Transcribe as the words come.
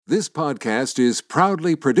This podcast is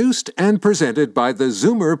proudly produced and presented by the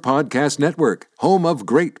Zoomer Podcast Network, home of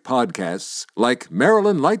great podcasts like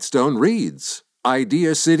Marilyn Lightstone Reads,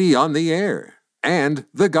 Idea City on the Air, and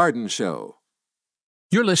The Garden Show.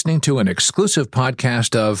 You're listening to an exclusive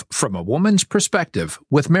podcast of From a Woman's Perspective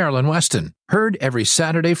with Marilyn Weston, heard every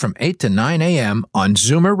Saturday from 8 to 9 a.m. on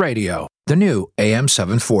Zoomer Radio, the new AM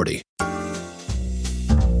 740.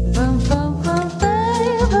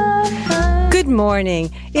 Good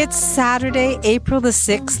morning. It's Saturday, April the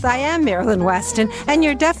 6th. I am Marilyn Weston, and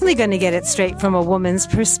you're definitely going to get it straight from a woman's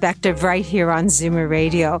perspective right here on Zoomer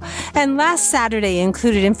Radio. And last Saturday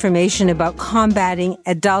included information about combating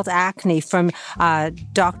adult acne from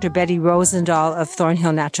Dr. Betty Rosendahl of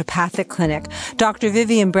Thornhill Naturopathic Clinic. Dr.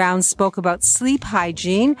 Vivian Brown spoke about sleep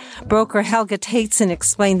hygiene. Broker Helga Tateson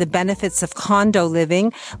explained the benefits of condo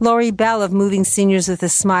living. Lori Bell of Moving Seniors with a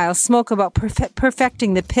Smile spoke about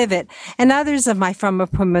perfecting the pivot. And others of my From a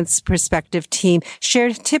Woman's Perspective team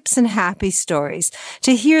shared tips and happy stories.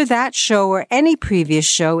 To hear that show or any previous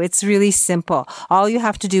show, it's really simple. All you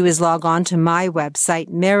have to do is log on to my website,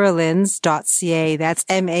 marilyns.ca. That's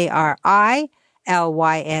MARILYNS.ca.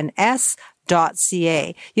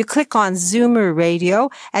 You click on Zoomer Radio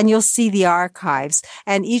and you'll see the archives,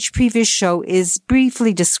 and each previous show is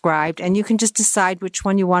briefly described, and you can just decide which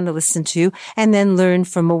one you want to listen to and then learn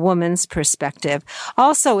from a woman's perspective.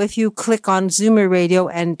 Also, if you click on Zoomer Radio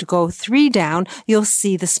and go 3 down, you'll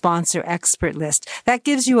see the sponsor expert list. That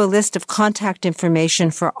gives you a list of contact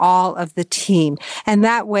information for all of the team, and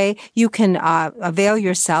that way you can avail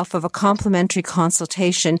yourself of a complimentary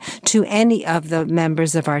consultation to any of the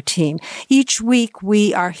members of our team. Each week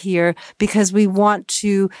we are here because we want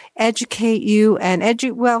to educate you and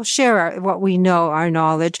share what we know, our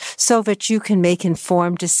knowledge, so that you can make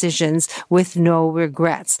informed decisions with no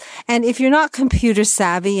regrets. And if you're not computer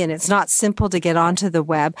savvy and it's not simple to get onto the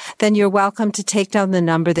web, then you're welcome to take down the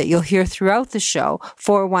number that you'll hear throughout the show,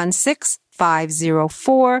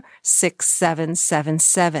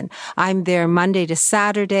 416-504-6777. I'm there Monday to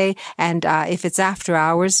Saturday, and if it's after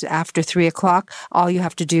hours, after 3 o'clock, all you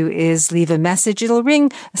have to do is leave a message. It'll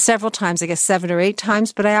ring several times, I guess 7 or 8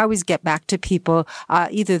 times, but I always get back to people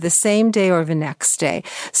either the same day or the next day.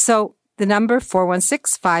 So the number,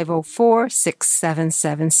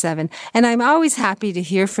 416-504-6777. And I'm always happy to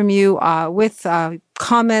hear from you with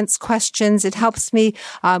comments, questions. It helps me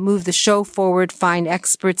move the show forward, find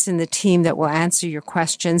experts in the team that will answer your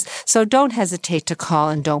questions. So don't hesitate to call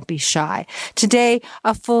and don't be shy. Today,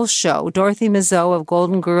 a full show. Dorothy Mazeau of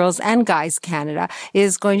Golden Girls and Guys Canada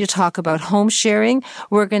is going to talk about home sharing.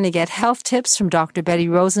 We're going to get health tips from Dr. Betty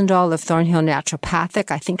Rosendahl of Thornhill Naturopathic.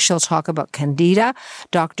 I think she'll talk about Candida.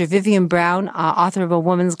 Dr. Vivian Brown, author of A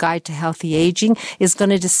Woman's Guide to Healthy Aging, is going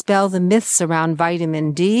to dispel the myths around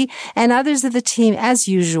vitamin D. And others of the team, as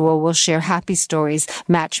usual, will share happy stories.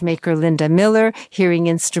 Matchmaker Linda Miller, hearing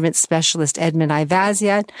instrument specialist Edmund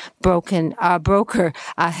Ivazian, broker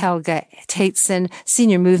Helga Tateson,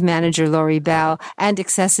 senior move manager Lori Bell, and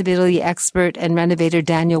accessibility expert and renovator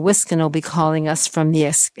Daniel Wiskin will be calling us from the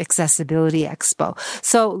Accessibility Expo.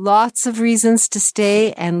 So lots of reasons to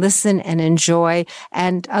stay and listen and enjoy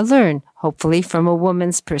and learn, hopefully from a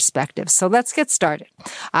woman's perspective. So let's get started.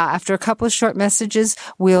 After a couple of short messages,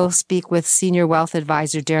 we'll speak with Senior Wealth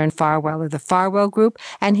Advisor Darren Farwell of the Farwell Group,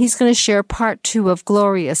 and he's going to share part 2 of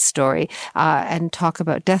Gloria's story and talk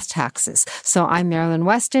about death taxes. So I'm Marilyn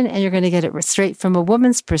Weston, and you're going to get it straight from a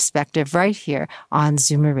woman's perspective right here on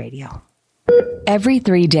Zoomer Radio. Every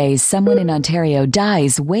 3 days, someone in Ontario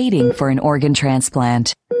dies waiting for an organ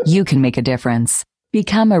transplant. You can make a difference.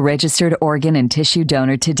 Become a registered organ and tissue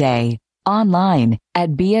donor today. Online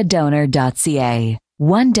at beadonor.ca.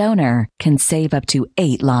 One donor can save up to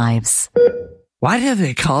 8 lives. Why do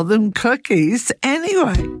they call them cookies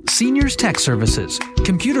anyway? Seniors Tech Services.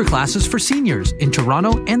 Computer classes for seniors in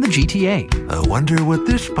Toronto and the GTA. I wonder what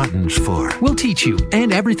this button's for. We'll teach you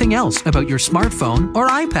and everything else about your smartphone or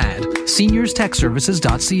iPad.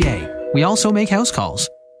 SeniorsTechServices.ca. We also make house calls.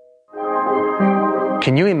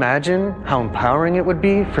 Can you imagine how empowering it would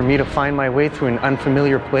be for me to find my way through an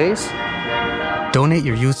unfamiliar place? Donate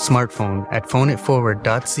your youth smartphone at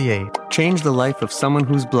phoneitforward.ca. Change the life of someone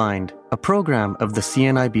who's blind. A program of the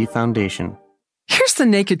CNIB Foundation. Here's the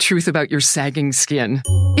naked truth about your sagging skin.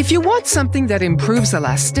 If you want something that improves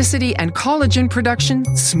elasticity and collagen production,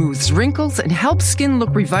 smooths wrinkles, and helps skin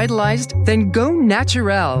look revitalized, then go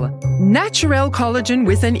Naturel. Naturel Collagen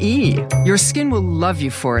with an E. Your skin will love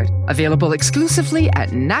you for it. Available exclusively at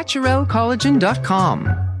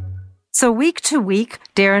naturelcollagen.com. So week to week,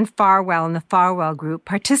 Darren Farwell and the Farwell Group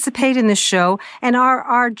participate in the show and are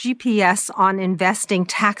our GPS on investing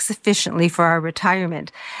tax efficiently for our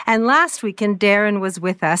retirement. And last weekend, Darren was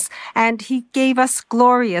with us and he gave us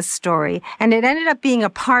Gloria's story. And it ended up being a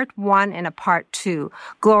part 1 and a part 2.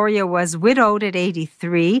 Gloria was widowed at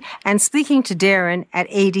 83 and speaking to Darren at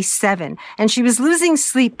 87. And she was losing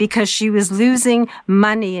sleep because she was losing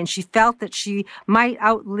money and she felt that she might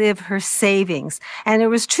outlive her savings. And there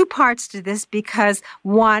was 2 parts to this because,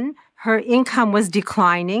 one, her income was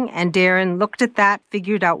declining, and Darren looked at that,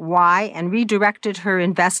 figured out why, and redirected her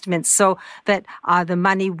investments so that the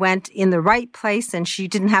money went in the right place and she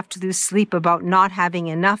didn't have to lose sleep about not having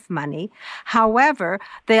enough money. However,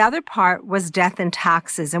 the other part was death and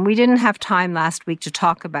taxes, and we didn't have time last week to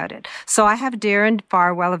talk about it. So I have Darren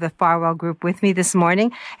Farwell of the Farwell Group with me this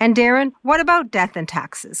morning. And Darren, what about death and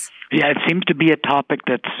taxes? Yeah, it seems to be a topic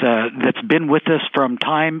that's been with us from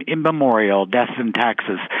time immemorial, death and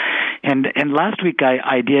taxes. And last week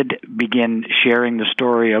I did begin sharing the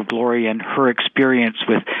story of Gloria and her experience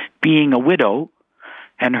with being a widow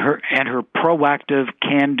and her proactive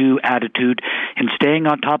can-do attitude and staying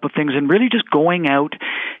on top of things and really just going out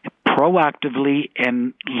proactively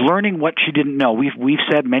and learning what she didn't know. We've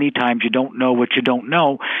said many times you don't know what you don't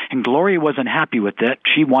know, and Gloria wasn't happy with it.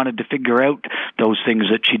 She wanted to figure out those things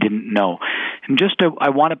that she didn't know. And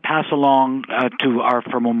I want to pass along to our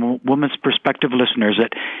From a Woman's Perspective listeners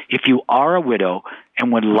that if you are a widow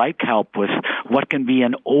and would like help with what can be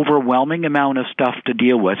an overwhelming amount of stuff to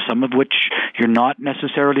deal with, some of which you're not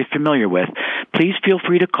necessarily familiar with, please feel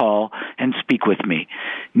free to call and speak with me.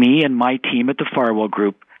 Me and my team at the Farwell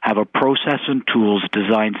Group have a process and tools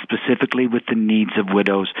designed specifically with the needs of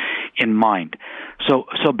widows in mind.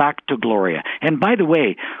 So back to Gloria. And by the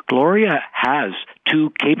way, Gloria has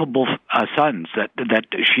 2 capable sons that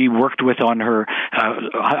she worked with on her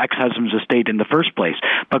ex-husband's estate in the first place.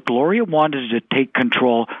 But Gloria wanted to take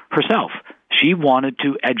control herself. She wanted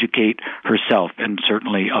to educate herself, and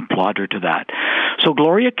certainly applaud her to that. So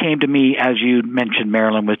Gloria came to me, as you mentioned,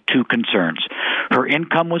 Marilyn, with 2 concerns. Her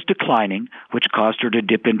income was declining, which caused her to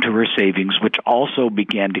dip into her savings, which also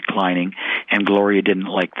began declining, and Gloria didn't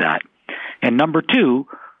like that. And number 2,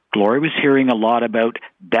 Gloria was hearing a lot about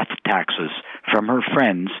death taxes from her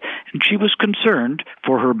friends, and she was concerned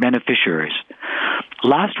for her beneficiaries.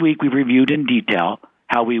 Last week, we reviewed in detail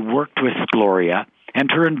how we worked with Gloria and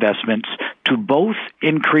her investments to both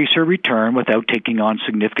increase her return without taking on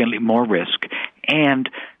significantly more risk and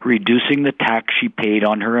reducing the tax she paid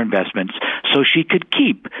on her investments so she could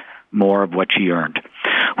keep more of what she earned.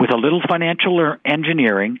 With a little financial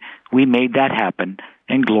engineering, we made that happen,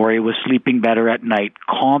 and Gloria was sleeping better at night,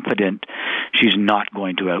 confident she's not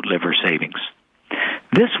going to outlive her savings.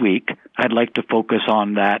 This week, I'd like to focus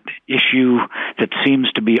on that issue that seems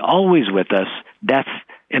to be always with us, death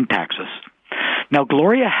and taxes. Now,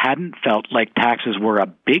 Gloria hadn't felt like taxes were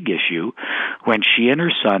a big issue when she and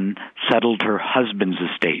her son settled her husband's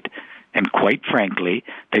estate. And quite frankly,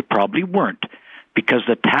 they probably weren't, because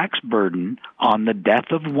the tax burden on the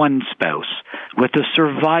death of one spouse with a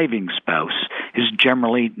surviving spouse is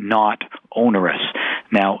generally not onerous.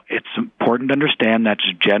 Now, it's important to understand that's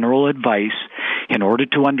general advice. In order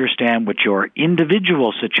to understand what your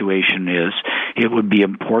individual situation is, it would be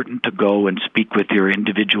important to go and speak with your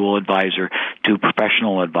individual advisor to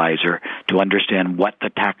professional advisor to understand what the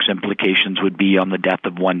tax implications would be on the death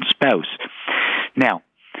of one spouse. Now,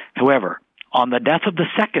 however, on the death of the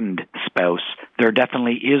second spouse, there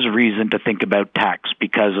definitely is reason to think about tax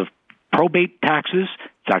because of probate taxes,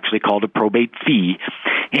 it's actually called a probate fee,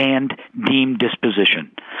 and deemed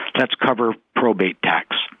disposition. Let's cover probate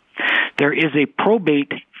tax. There is a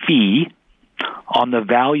probate fee on the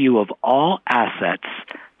value of all assets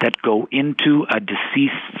that go into a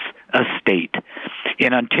deceased's estate.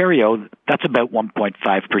 In Ontario, that's about 1.5%,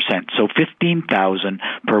 so $15,000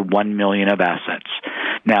 per $1 million of assets.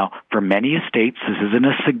 Now, for many estates, this isn't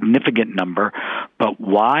a significant number, but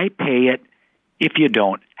why pay it if you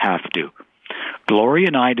don't have to? Gloria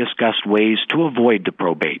and I discussed ways to avoid the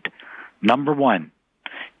probate. Number 1,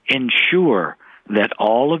 ensure that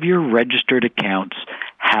all of your registered accounts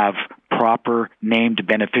have proper named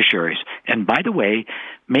beneficiaries. And by the way,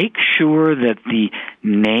 make sure that the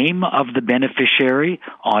name of the beneficiary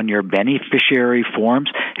on your beneficiary forms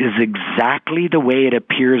is exactly the way it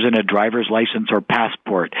appears in a driver's license or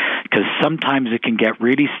passport, because sometimes it can get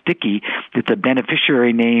really sticky that the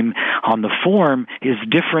beneficiary name on the form is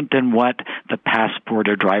different than what the passport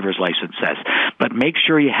or driver's license says. But make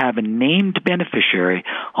sure you have a named beneficiary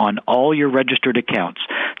on all your registered accounts.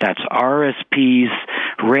 That's RSPs,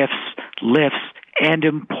 RIFs, LIFs, and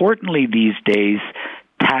importantly these days,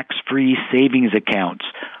 tax-free savings accounts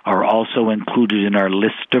are also included in our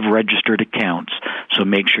list of registered accounts, so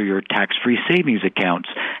make sure your tax-free savings accounts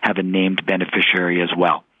have a named beneficiary as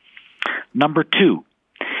well. Number 2,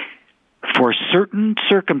 for certain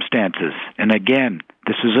circumstances, and again,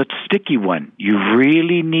 this is a sticky one. You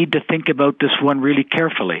really need to think about this one really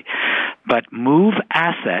carefully, but move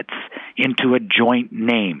assets into a joint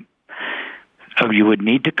name. You would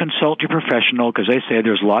need to consult your professional, because I say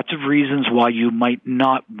there's lots of reasons why you might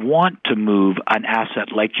not want to move an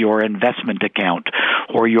asset like your investment account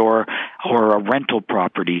or a rental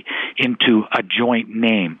property into a joint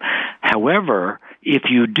name. However, if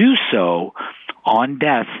you do so, on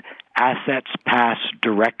death, assets pass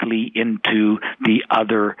directly into the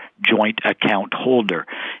other joint account holder.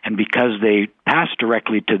 And because they pass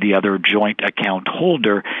directly to the other joint account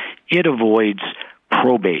holder, it avoids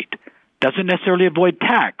probate. Doesn't necessarily avoid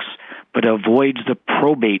tax, but avoids the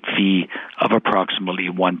probate fee of approximately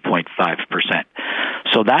 1.5%.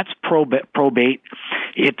 So that's probate.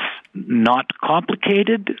 It's not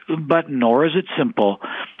complicated, but nor is it simple,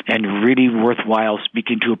 and really worthwhile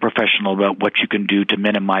speaking to a professional about what you can do to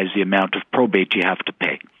minimize the amount of probate you have to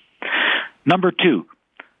pay. Number 2,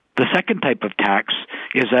 the second type of tax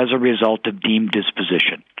is as a result of deemed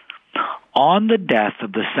disposition. On the death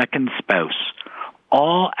of the second spouse,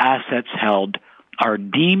 all assets held are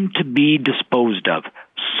deemed to be disposed of,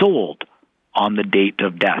 sold on the date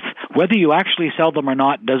of death. Whether you actually sell them or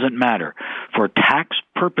not doesn't matter. For tax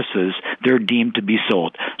purposes, they're deemed to be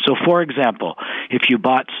sold. So, for example, if you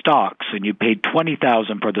bought stocks and you paid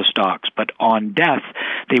 $20,000 for the stocks, but on death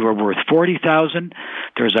they were worth $40,000,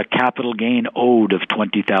 there's a capital gain owed of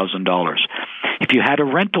 $20,000. If you had a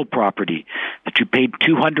rental property that you paid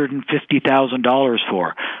 $250,000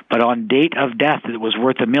 for, but on date of death it was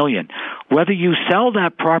worth $1 million, whether you sell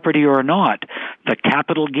that property or not, the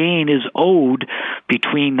capital gain is owed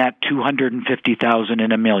between that $250,000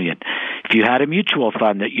 and $1 million. If you had a mutual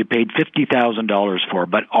fund that you paid $50,000 for,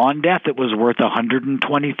 but on death it was worth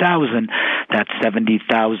 $120,000, that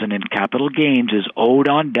 $70,000 in capital gains is owed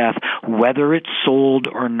on death, whether it's sold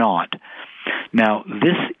or not. Now,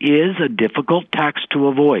 this is a difficult tax to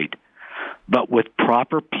avoid, but with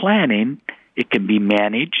proper planning, it can be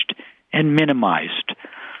managed and minimized.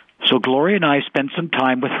 So Gloria and I spent some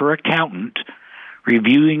time with her accountant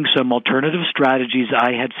reviewing some alternative strategies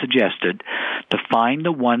I had suggested to find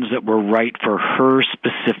the ones that were right for her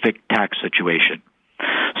specific tax situation.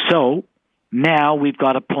 So now we've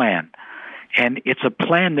got a plan, and it's a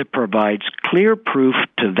plan that provides clear proof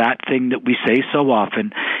to that thing that we say so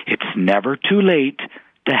often: it's never too late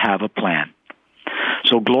to have a plan.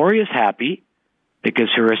 So Gloria's happy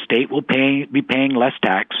because her estate will be paying less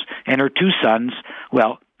tax, and her 2 sons,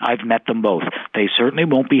 well, I've met them both. They certainly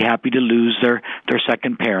won't be happy to lose their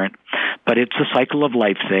second parent, but it's a cycle of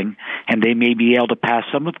life thing, and they may be able to pass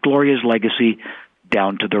some of Gloria's legacy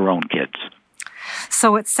down to their own kids.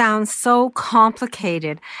 So it sounds so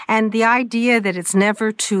complicated. And the idea that it's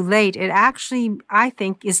never too late, it actually, I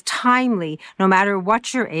think, is timely, no matter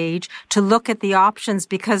what your age, to look at the options,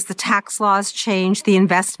 because the tax laws change, the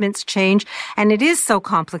investments change, and it is so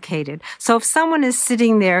complicated. So if someone is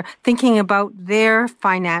sitting there thinking about their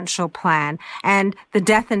financial plan and the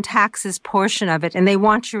death and taxes portion of it, and they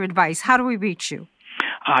want your advice, how do we reach you?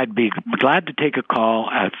 I'd be glad to take a call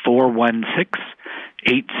at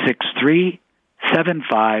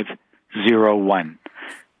 416-863-7501.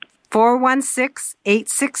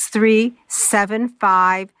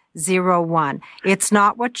 416-863-7501. It's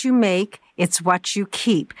not what you make, it's what you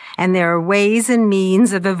keep. And there are ways and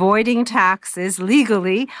means of avoiding taxes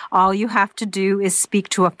legally. All you have to do is speak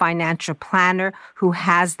to a financial planner who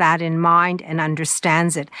has that in mind and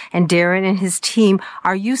understands it. And Darren and his team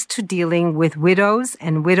are used to dealing with widows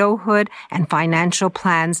and widowhood and financial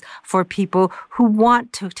plans for people who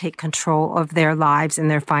want to take control of their lives and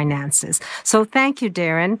their finances. So thank you,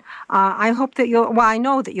 Darren. I hope that I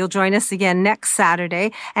know that you'll join us again next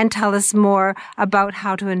Saturday and tell us more about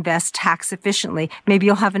how to invest tax efficiently. Maybe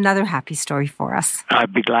you'll have another happy story for us.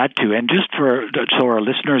 I'd be glad to. And just so our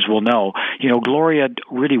listeners will know, Gloria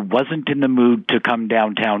really wasn't in the mood to come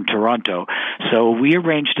downtown Toronto, so we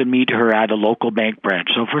arranged to meet her at a local bank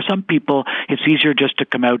branch. So for some people, it's easier just to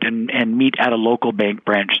come out and meet at a local bank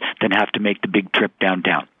branch than have to make the big trip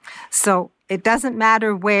downtown. So It doesn't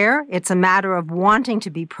matter where. It's a matter of wanting to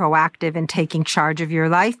be proactive and taking charge of your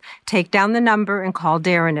life. Take down the number and call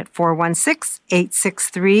Darren at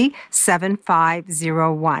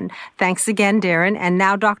 416-863-7501. Thanks again, Darren. And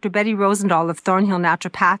now Dr. Betty Rosendahl of Thornhill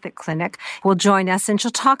Naturopathic Clinic will join us, and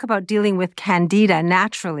she'll talk about dealing with Candida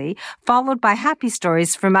naturally, followed by happy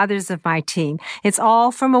stories from others of my team. It's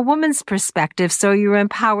all from a woman's perspective, so you're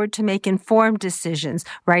empowered to make informed decisions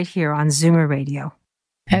right here on Zoomer Radio.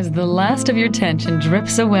 As the last of your tension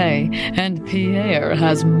drips away and Pierre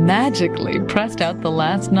has magically pressed out the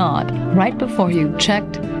last knot right before you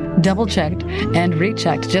checked, double-checked, and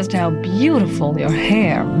rechecked just how beautiful your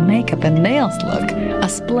hair, makeup, and nails look, a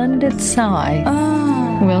splendid sigh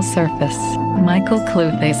will surface. Michael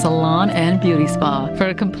Cluthe Salon and Beauty Spa. For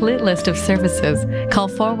a complete list of services, call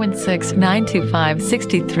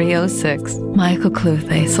 416-925-6306. Michael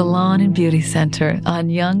Cluthe Salon and Beauty Center on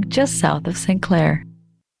Yonge, just south of St. Clair.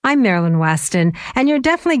 I'm Marilyn Weston, and you're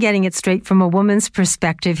definitely getting it straight from a woman's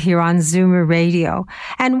perspective here on Zoomer Radio.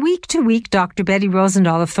 And week to week, Dr. Betty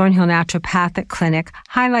Rosendahl of Thornhill Naturopathic Clinic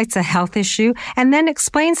highlights a health issue and then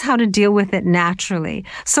explains how to deal with it naturally.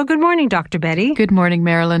 So good morning, Dr. Betty. Good morning,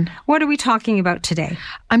 Marilyn. What are we talking about today?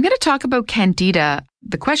 I'm going to talk about Candida.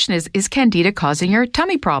 The question is Candida causing your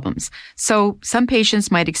tummy problems? So some patients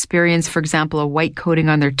might experience, for example, a white coating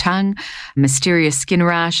on their tongue, mysterious skin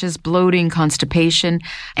rashes, bloating, constipation,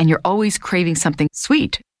 and you're always craving something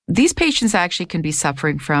sweet. These patients actually can be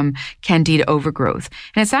suffering from Candida overgrowth.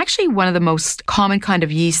 And it's actually one of the most common kind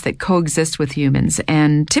of yeast that coexist with humans.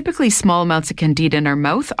 And typically small amounts of Candida in our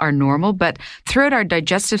mouth are normal, but throughout our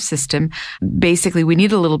digestive system, basically we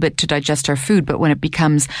need a little bit to digest our food. But when it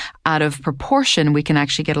becomes out of proportion, we can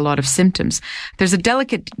actually get a lot of symptoms. There's a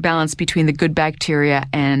delicate balance between the good bacteria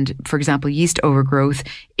and, for example, yeast overgrowth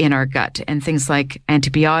in our gut. And things like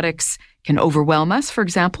antibiotics can overwhelm us, for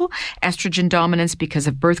example. Estrogen dominance because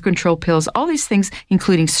of birth control pills, all these things,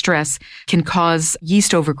 including stress, can cause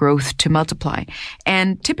yeast overgrowth to multiply.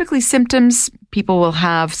 And typically symptoms, people will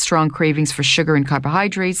have strong cravings for sugar and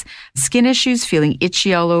carbohydrates, skin issues, feeling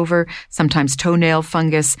itchy all over, sometimes toenail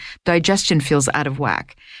fungus, digestion feels out of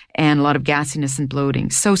whack, and a lot of gassiness and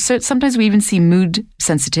bloating. So sometimes we even see mood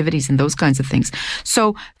sensitivities and those kinds of things.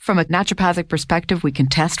 So from a naturopathic perspective, we can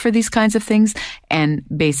test for these kinds of things, and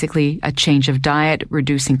basically a change of diet,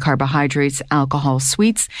 reducing carbohydrates, alcohol,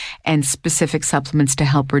 sweets, and specific supplements to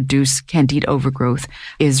help reduce Candida overgrowth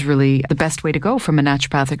is really the best way to go from a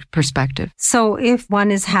naturopathic perspective. So if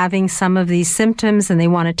one is having some of these symptoms and they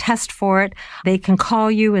want to test for it, they can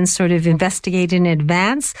call you and sort of investigate in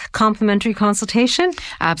advance, complimentary consultation?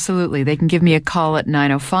 Absolutely. They can give me a call at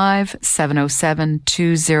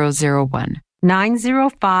 905-707-2001.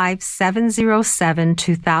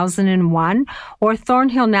 905-707-2001 or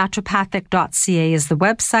thornhillnaturopathic.ca is the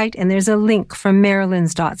website, and there's a link from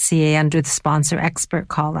marylands.ca under the sponsor expert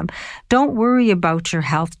column. Don't worry about your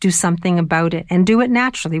health. Do something about it, and do it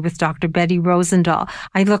naturally with Dr. Betty Rosendahl.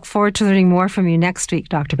 I look forward to learning more from you next week,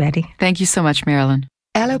 Dr. Betty. Thank you so much, Marilyn.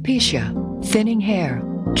 Alopecia, thinning hair,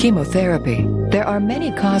 chemotherapy. There are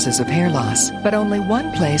many causes of hair loss, but only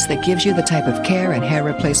one place that gives you the type of care and hair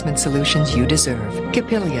replacement solutions you deserve.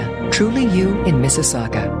 Capilia, Truly You in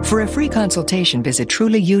Mississauga. For a free consultation, visit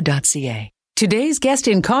trulyu.ca. Today's guest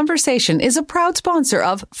in conversation is a proud sponsor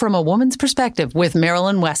of From a Woman's Perspective with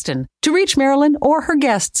Marilyn Weston. To reach Marilyn or her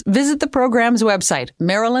guests, visit the program's website,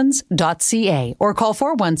 marylands.ca, or call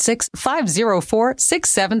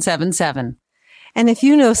 416-504-6777. And if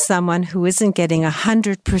you know someone who isn't getting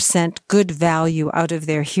 100% good value out of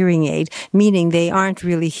their hearing aid, meaning they aren't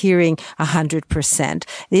really hearing 100%,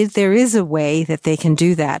 there is a way that they can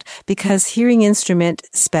do that, because hearing instrument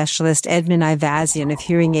specialist Edmund Ivazian of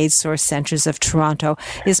Hearing Aid Source Centers of Toronto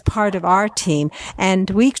is part of our team. And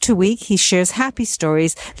week to week, he shares happy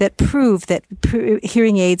stories that prove that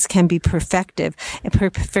hearing aids can be perfected,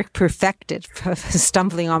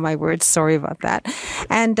 stumbling on my words, sorry about that.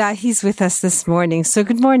 And he's with us this morning. So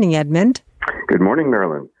good morning, Edmund. Good morning,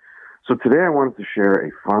 Marilyn. So today I wanted to share a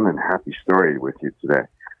fun and happy story with you today.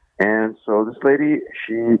 And so this lady,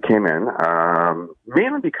 she came in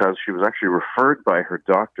mainly because she was actually referred by her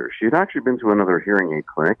doctor. She had actually been to another hearing aid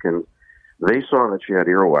clinic, and they saw that she had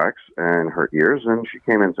earwax in her ears, and she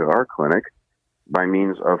came into our clinic by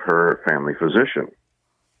means of her family physician.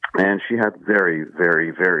 And she had very, very,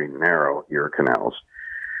 very narrow ear canals.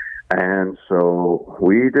 And so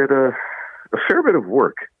we did a fair bit of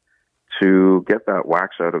work to get that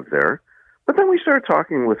wax out of there. But then we started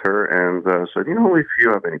talking with her and said, you know, if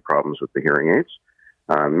you have any problems with the hearing aids,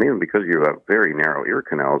 mainly because you have very narrow ear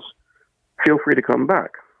canals, feel free to come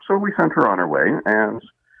back. So we sent her on her way, and,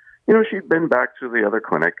 you know, she'd been back to the other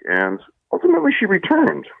clinic, and ultimately she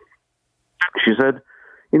returned. She said,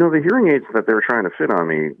 the hearing aids that they're trying to fit on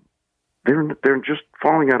me, they're just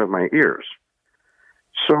falling out of my ears.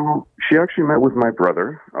 So she actually met with my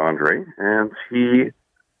brother, Andre, and he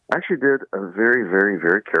actually did a very, very,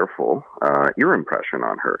 very careful ear impression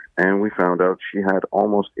on her. And we found out she had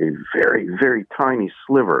almost a very, very tiny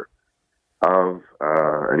sliver of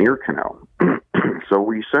an ear canal. So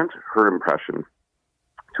we sent her impression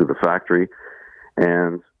to the factory,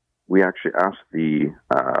 and we actually asked the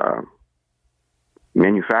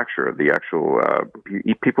manufacturer, the actual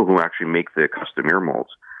people who actually make the custom ear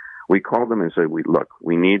molds. We called them and said, we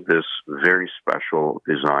need this very special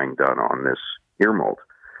design done on this ear mold.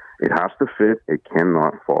 It has to fit. It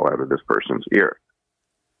cannot fall out of this person's ear.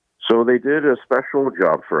 So they did a special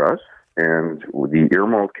job for us, and the ear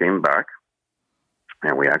mold came back,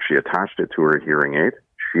 and we actually attached it to her hearing aid.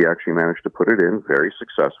 She actually managed to put it in very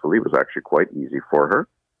successfully. It was actually quite easy for her.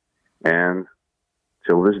 And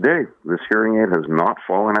till this day, this hearing aid has not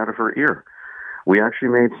fallen out of her ear. We actually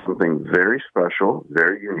made something very special,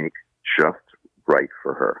 very unique, just right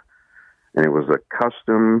for her. And it was a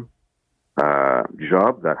custom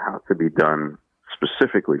job that had to be done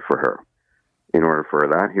specifically for her in order for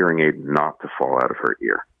that hearing aid not to fall out of her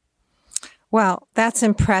ear. Well, that's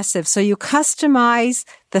impressive. So you customize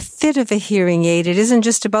the fit of a hearing aid. It isn't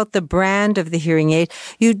just about the brand of the hearing aid.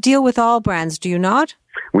 You deal with all brands, do you not?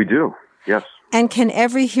 We do, yes. And can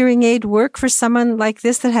every hearing aid work for someone like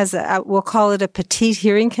this that has, we'll call it a petite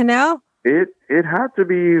hearing canal? It had to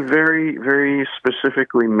be very, very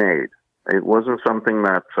specifically made. It wasn't something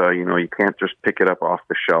that, you can't just pick it up off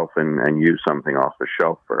the shelf and use something off the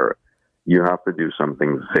shelf for her. You have to do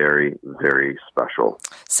something very, very special.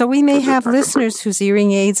 So we may have listeners whose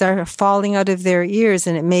hearing aids are falling out of their ears,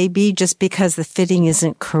 and it may be just because the fitting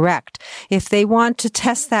isn't correct. If they want to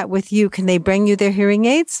test that with you, can they bring you their hearing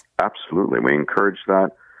aids? Absolutely. We encourage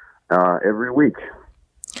that every week.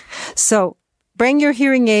 So bring your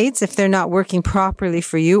hearing aids if they're not working properly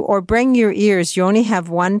for you, or bring your ears. You only have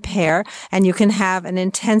one pair, and you can have an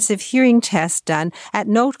intensive hearing test done at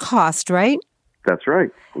no cost, right? That's right.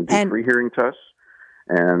 We do free hearing tests,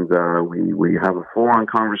 and we have a full-on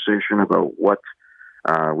conversation about what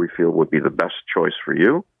we feel would be the best choice for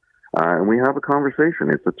you. And we have a conversation.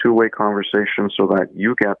 It's a two-way conversation so that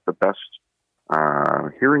you get the best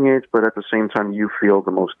hearing aids, but at the same time you feel the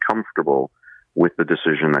most comfortable with the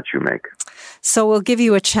decision that you make. So we'll give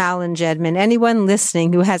you a challenge, Edmund. Anyone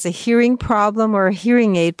listening who has a hearing problem or a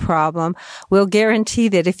hearing aid problem, we'll guarantee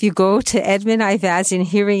that if you go to Edmund Ivazian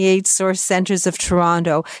Hearing Aid Source Centers of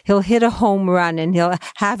Toronto, he'll hit a home run and he'll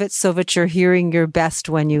have it so that you're hearing your best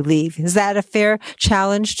when you leave. Is that a fair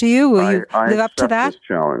challenge to you? Will you live up to that? This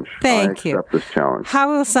challenge. Thank you. I accept this challenge. How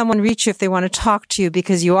will someone reach you if they want to talk to you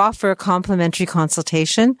because you offer a complimentary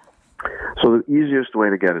consultation? So the easiest way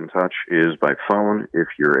to get in touch is by phone. If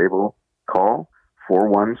you're able, call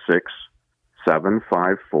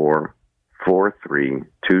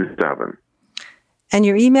 416-754-4327. And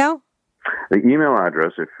your email? The email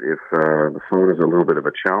address, if the phone is a little bit of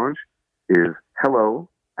a challenge, is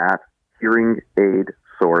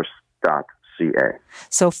hello@hearingaidsource.ca.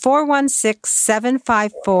 So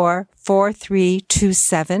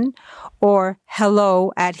 416-754-4327 or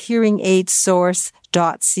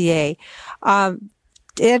hello@hearingaidsource.ca.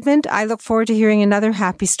 Edmund, I look forward to hearing another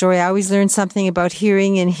happy story. I always learn something about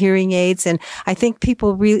hearing and hearing aids, and I think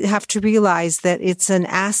people have to realize that it's an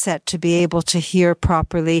asset to be able to hear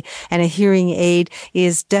properly, and a hearing aid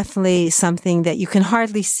is definitely something that you can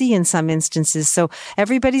hardly see in some instances. So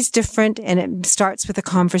everybody's different, and it starts with a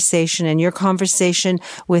conversation, and your conversation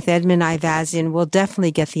with Edmund Ivazian will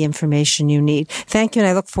definitely get the information you need. Thank you, and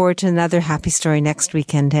I look forward to another happy story next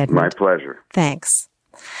weekend, Edmund. My pleasure. Thanks.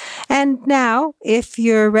 And now, if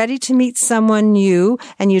you're ready to meet someone new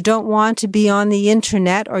and you don't want to be on the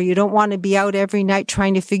internet, or you don't want to be out every night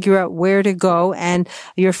trying to figure out where to go, and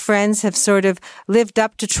your friends have sort of lived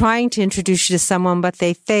up to trying to introduce you to someone, but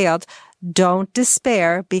they failed, don't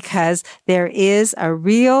despair, because there is a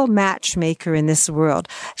real matchmaker in this world.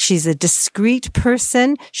 She's a discreet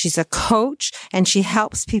person. She's a coach, and she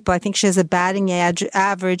helps people. I think she has a batting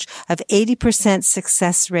average of 80%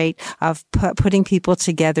 success rate of putting people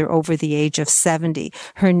together over the age of 70.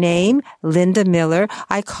 Her name, Linda Miller.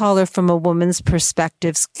 I call her From a Woman's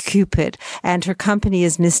Perspective's Cupid, and her company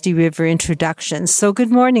is Misty River Introductions. So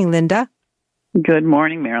good morning, Linda. Good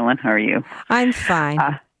morning, Marilyn. How are you? I'm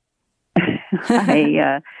fine.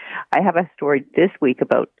 I have a story this week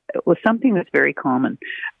about something that's very common.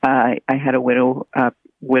 I had a widow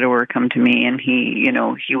widower come to me, and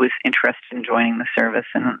he was interested in joining the service.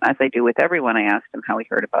 And as I do with everyone, I asked him how he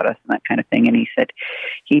heard about us and that kind of thing. And he said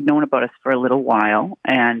he'd known about us for a little while,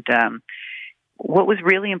 and what was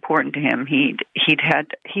really important to him, he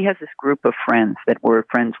has this group of friends that were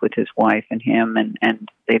friends with his wife and him, and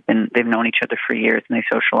they've known each other for years, and they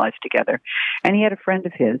socialized together. And he had a friend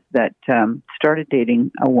of his that started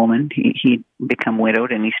dating a woman. He'd become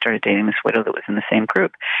widowed, and he started dating this widow that was in the same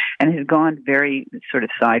group, and it had gone very sort of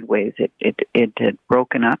sideways. It had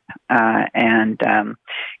broken up, and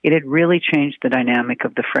it had really changed the dynamic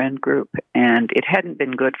of the friend group, and it hadn't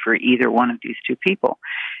been good for either one of these two people.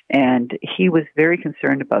 And he was very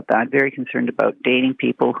concerned about that, very concerned about dating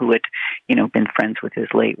people who had, been friends with his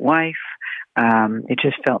late wife. It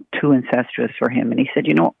just felt too incestuous for him. And he said,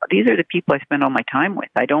 these are the people I spend all my time with.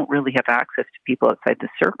 I don't really have access to people outside the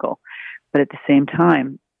circle. But at the same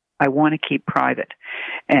time, I want to keep private.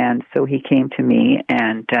 And so he came to me,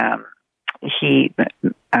 and he,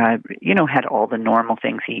 had all the normal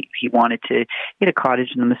things. He wanted to get a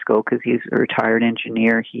cottage in the Muskokas. He's a retired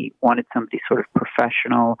engineer. He wanted somebody sort of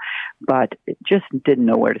professional, but just didn't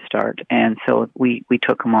know where to start. And so we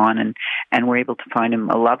took him on, and were able to find him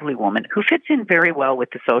a lovely woman who fits in very well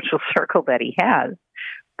with the social circle that he has,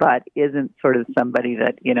 but isn't sort of somebody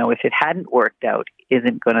that, if it hadn't worked out,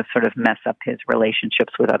 isn't going to sort of mess up his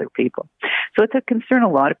relationships with other people. So it's a concern a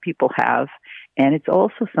lot of people have. And it's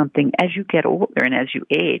also something, as you get older and as you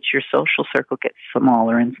age, your social circle gets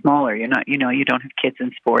smaller and smaller. You're not, you don't have kids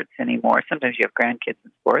in sports anymore. Sometimes you have grandkids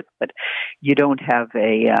in sports, but you don't have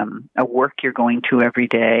a work you're going to every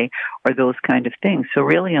day or those kind of things. So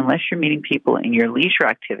really, unless you're meeting people in your leisure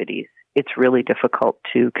activities, it's really difficult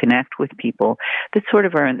to connect with people that sort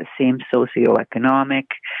of are in the same socioeconomic,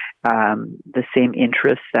 the same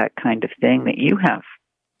interests, that kind of thing that you have.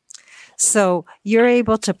 So you're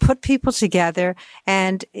able to put people together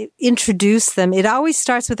and introduce them. It always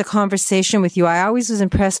starts with a conversation with you. I always was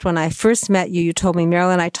impressed when I first met you. You told me,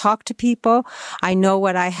 Marilyn, I talk to people. I know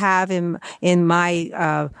what I have in my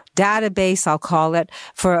database, I'll call it,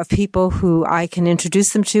 for people who I can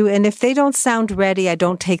introduce them to. And if they don't sound ready, I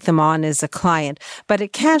don't take them on as a client. But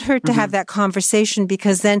it can't hurt to have that conversation,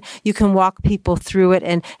 because then you can walk people through it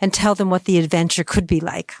and tell them what the adventure could be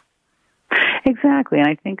like. Exactly. And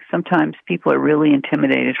I think sometimes people are really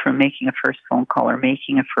intimidated from making a first phone call or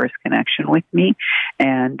making a first connection with me.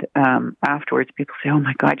 And afterwards, people say, oh,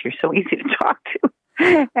 my God, you're so easy to talk to.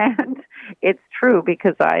 And it's true,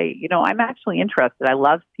 because I'm actually interested. I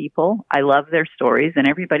love people. I love their stories, and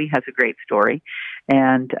everybody has a great story.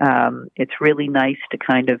 And it's really nice to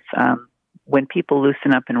kind of when people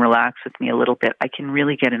loosen up and relax with me a little bit, I can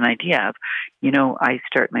really get an idea of, I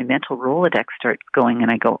start, my mental Rolodex starts going,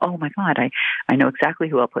 and I go, oh my God, I know exactly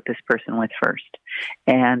who I'll put this person with first.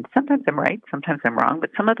 And sometimes I'm right, sometimes I'm wrong, but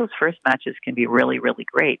some of those first matches can be really, really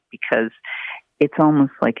great, because it's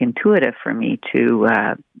almost like intuitive for me to,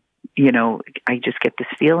 I just get this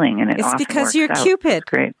feeling, and it often works out. It's because you're Cupid. It's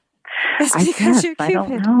great. It's because you're Cupid. I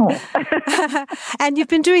don't know. And you've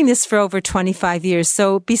been doing this for over 25 years.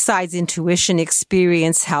 So besides intuition,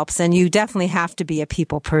 experience helps. And you definitely have to be a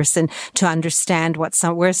people person to understand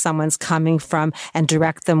where someone's coming from and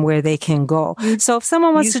direct them where they can go. So if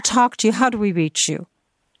someone wants to talk to you, how do we reach you?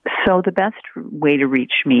 So the best way to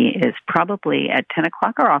reach me is probably at 10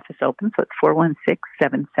 o'clock. Our office opens, so it's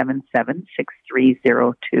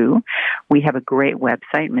 416-777-6302. We have a great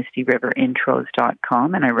website,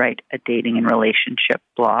 MistyRiverIntros.com, and I write a dating and relationship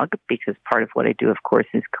blog, because part of what I do, of course,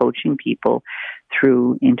 is coaching people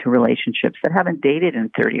through into relationships that haven't dated in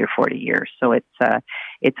 30 or 40 years. So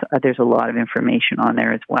there's a lot of information on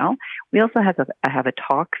there as well. We also have a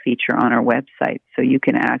talk feature on our website, so you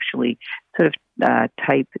can actually sort of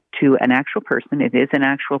type to an actual person. It is an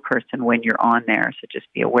actual person when you're on there, so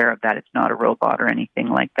just be aware of that. It's not a robot or anything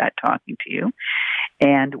like that talking to you.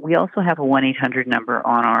 And we also have a 1-800 number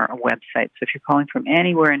on our website. So if you're calling from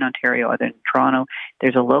anywhere in Ontario other than Toronto,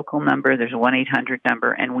 there's a local number, there's a 1-800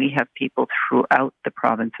 number, and we have people throughout the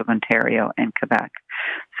province of Ontario and Quebec.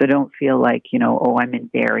 So don't feel like, I'm in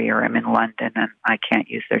Barrie or I'm in London and I can't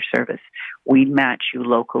use their service. We match you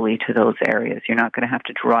locally to those areas. You're not going to have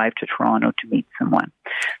to drive to Toronto to meet someone.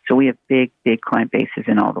 So we have big, big client bases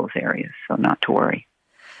in all those areas, so not to worry.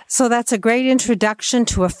 So that's a great introduction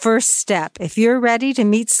to a first step. If you're ready to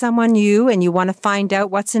meet someone new and you want to find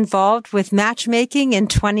out what's involved with matchmaking in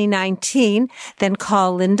 2019, then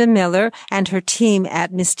call Linda Miller and her team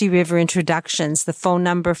at Misty River Introductions. The phone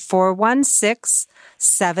number 416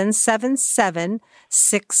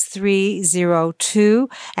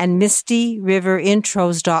 777-6302 and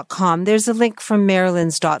MistyRiverIntros.com. There's a link from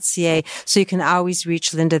Marylands.ca, so you can always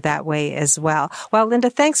reach Linda that way as well. Well, Linda,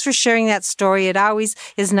 thanks for sharing that story. It always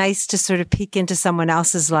is nice to sort of peek into someone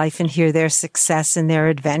else's life and hear their success and their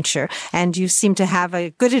adventure. And you seem to have a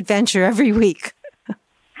good adventure every week.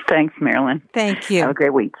 Thanks, Marilyn. Thank you. Have a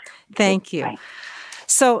great week. Thank you. Bye.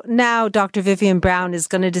 So now Dr. Vivian Brown is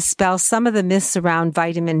going to dispel some of the myths around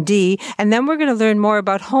vitamin D, and then we're going to learn more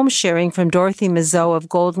about home sharing from Dorothy Mazeau of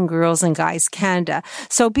Golden Girls and Guys Canada.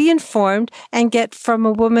 So be informed and get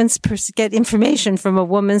information from a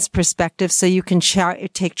woman's perspective so you can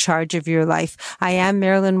take charge of your life. I am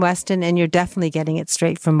Marilyn Weston, and you're definitely getting it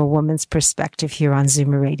straight from a woman's perspective here on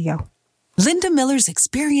Zoomer Radio. Linda Miller's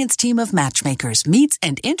experienced team of matchmakers meets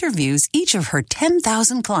and interviews each of her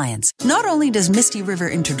 10,000 clients. Not only does Misty River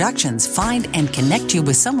Introductions find and connect you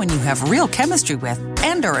with someone you have real chemistry with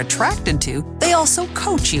and are attracted to, they also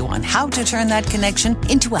coach you on how to turn that connection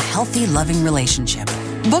into a healthy, loving relationship.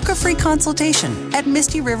 Book a free consultation at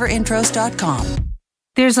MistyRiverIntros.com.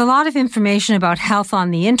 There's a lot of information about health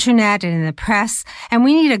on the internet and in the press, and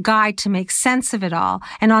we need a guide to make sense of it all.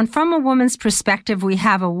 And on From a Woman's Perspective, we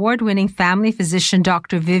have award-winning family physician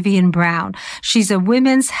Dr. Vivian Brown. She's a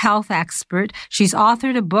women's health expert. She's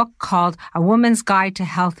authored a book called A Woman's Guide to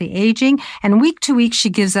Healthy Aging, and week to week she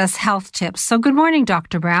gives us health tips. So good morning,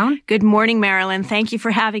 Dr. Brown. Good morning, Marilyn. Thank you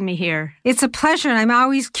for having me here. It's a pleasure, and I'm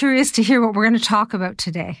always curious to hear what we're going to talk about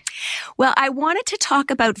today. Well, I wanted to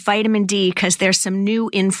talk about vitamin D because there's some new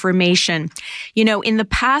information. You know, in the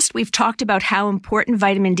past, we've talked about how important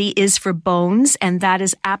vitamin D is for bones, and that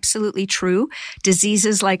is absolutely true.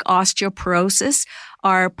 Diseases like osteoporosis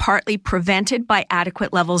are partly prevented by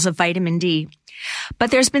adequate levels of vitamin D. But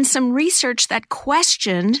there's been some research that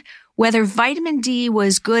questioned whether vitamin D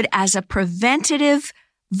was good as a preventative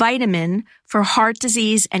vitamin for heart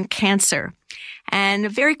disease and cancer.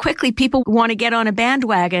 And very quickly, people want to get on a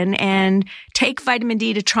bandwagon and take vitamin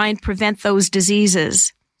D to try and prevent those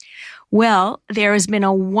diseases. Well, there has been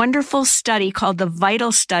a wonderful study called the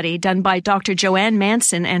VITAL study done by Dr. Joanne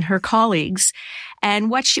Manson and her colleagues. And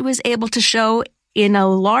what she was able to show in a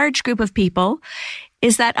large group of people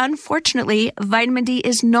is that, unfortunately, vitamin D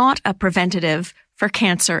is not a preventative for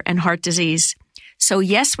cancer and heart disease. So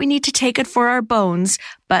yes, we need to take it for our bones,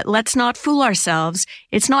 but let's not fool ourselves.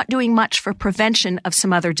 It's not doing much for prevention of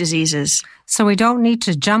some other diseases. So we don't need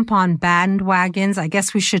to jump on bandwagons. I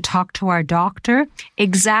guess we should talk to our doctor.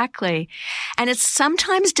 Exactly. And it's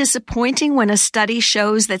sometimes disappointing when a study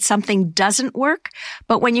shows that something doesn't work,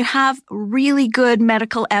 but when you have really good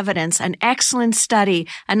medical evidence, an excellent study,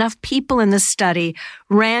 enough people in the study,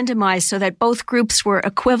 randomized so that both groups were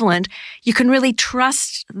equivalent, you can really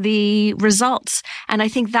trust the results. And I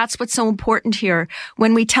think that's what's so important here.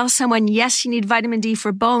 When we tell someone, yes, you need vitamin D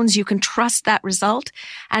for bones, you can trust that result.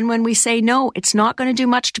 And when we say, no, it's not going to do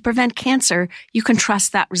much to prevent cancer, you can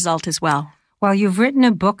trust that result as well. Well, you've written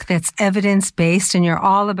a book that's evidence-based, and you're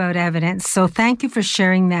all about evidence. So thank you for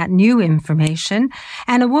sharing that new information.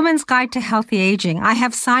 And A Woman's Guide to Healthy Aging. I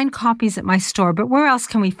have signed copies at my store, but where else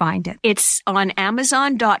can we find it? It's on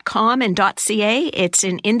Amazon.com and .ca. It's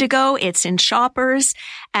in Indigo. It's in Shoppers.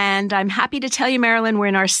 And I'm happy to tell you, Marilyn, we're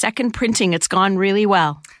in our second printing. It's gone really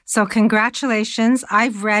well. So congratulations.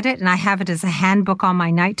 I've read it and I have it as a handbook on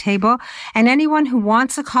my night table. And anyone who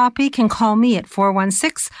wants a copy can call me at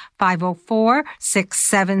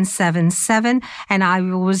 416-504-6777 and I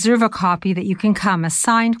will reserve a copy that you can come, a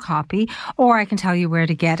signed copy, or I can tell you where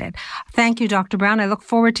to get it. Thank you, Dr. Brown. I look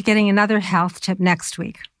forward to getting another health tip next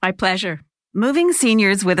week. My pleasure. Moving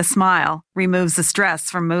seniors with a smile removes the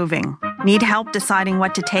stress from moving. Need help deciding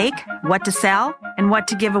what to take, what to sell, and what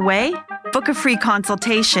to give away? Book a free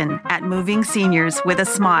consultation at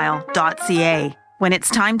movingseniorswithasmile.ca. When it's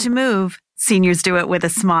time to move, seniors do it with a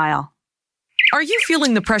smile. Are you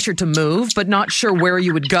feeling the pressure to move but not sure where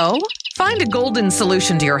you would go? Find a golden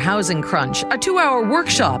solution to your housing crunch. A 2-hour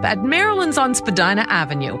workshop at Maryland's on Spadina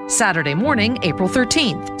Avenue, Saturday morning, April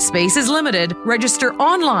 13th. Space is limited. Register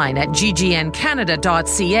online at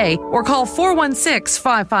ggncanada.ca or call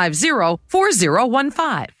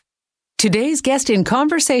 416-550-4015. Today's guest in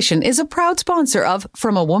conversation is a proud sponsor of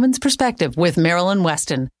From a Woman's Perspective with Marilyn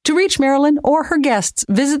Weston. To reach Marilyn or her guests,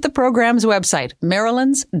 visit the program's website,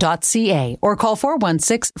 marylands.ca, or call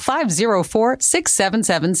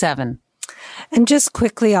 416-504-6777. And just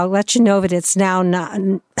quickly, I'll let you know that it's now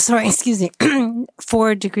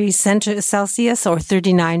 4 degrees Celsius or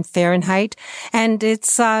 39 Fahrenheit. And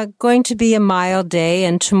it's going to be a mild day,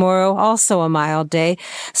 and tomorrow also a mild day.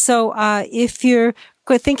 So if you're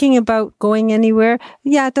thinking about going anywhere,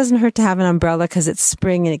 yeah, it doesn't hurt to have an umbrella because it's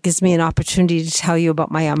spring and it gives me an opportunity to tell you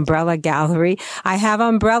about my umbrella gallery. I have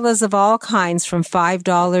umbrellas of all kinds from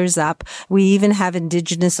 $5 up. We even have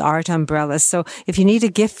Indigenous art umbrellas. So if you need a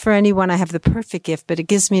gift for anyone, I have the perfect gift, but it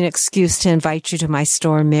gives me an excuse to invite you to my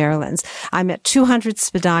store, Maryland's. I'm at 200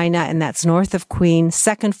 Spadina, and that's north of Queen,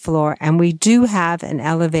 second floor, and we do have an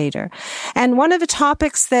elevator. And one of the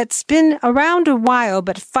topics that's been around a while,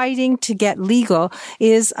 but fighting to get legal,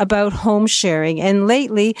 is about home sharing. And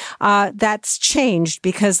lately, that's changed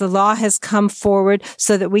because the law has come forward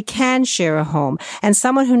so that we can share a home. And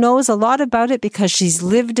someone who knows a lot about it because she's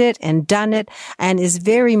lived it and done it and is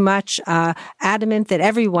very much adamant that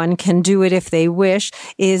everyone can do it if they wish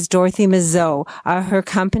is Dorothy Mazeau. Her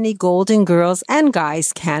company, Golden Girls and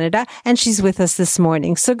Guys Canada, and she's with us this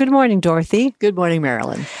morning. So good morning, Dorothy. Good morning,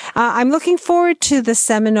 Marilyn. I'm looking forward to the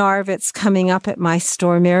seminar that's coming up at my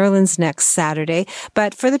store, Maryland's, next Saturday.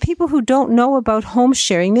 But for the people who don't know about home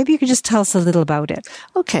sharing, maybe you could just tell us a little about it.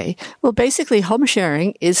 Okay. Well, basically, home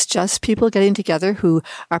sharing is just people getting together who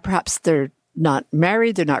are perhaps they're not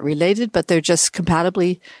married, they're not related, but they're just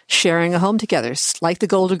compatibly sharing a home together, like the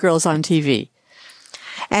Golden Girls on TV.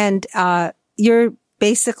 And you're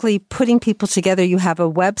basically putting people together. You have a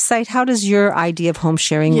website. How does your idea of home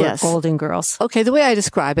sharing work, Golden Girls? Okay, the way I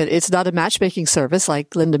describe it, it's not a matchmaking service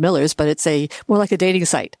like Linda Miller's, but it's more like a dating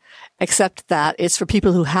site, except that it's for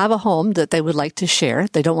people who have a home that they would like to share.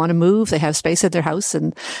 They don't want to move. They have space in their house,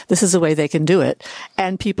 and this is a way they can do it.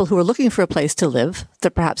 And people who are looking for a place to live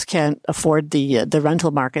that perhaps can't afford the rental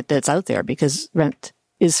market that's out there because rent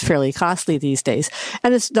is fairly costly these days.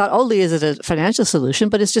 And it's not only is it a financial solution,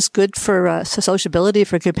 but it's just good for sociability,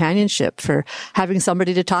 for companionship, for having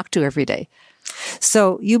somebody to talk to every day.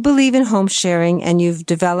 So you believe in home sharing and you've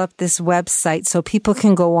developed this website so people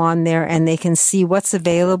can go on there and they can see what's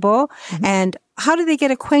available. Mm-hmm. And how do they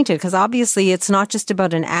get acquainted? Because obviously it's not just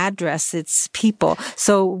about an address, it's people.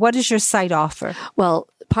 So what does your site offer? Well,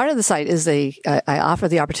 part of the site is I offer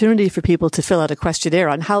the opportunity for people to fill out a questionnaire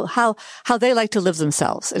on how they like to live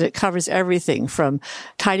themselves. And it covers everything from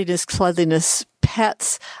tidiness, cleanliness,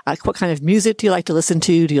 pets, what kind of music do you like to listen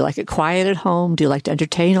to? Do you like it quiet at home? Do you like to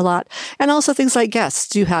entertain a lot? And also things like guests.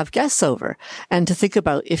 Do you have guests over? And to think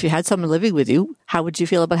about if you had someone living with you, how would you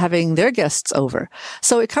feel about having their guests over?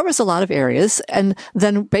 So it covers a lot of areas. And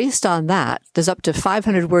then based on that, there's up to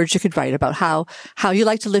 500 words you could write about how you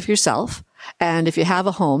like to live yourself. And if you have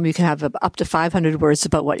a home, you can have up to 500 words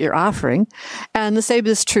about what you're offering. And the same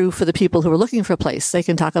is true for the people who are looking for a place. They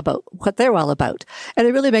can talk about what they're all about. And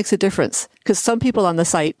it really makes a difference because some people on the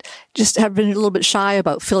site just have been a little bit shy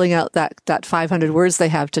about filling out that 500 words they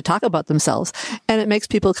have to talk about themselves. And it makes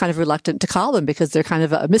people kind of reluctant to call them because they're kind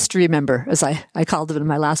of a mystery member, as I called them in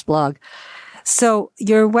my last blog. So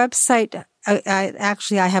your website, I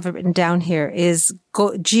have it written down here, is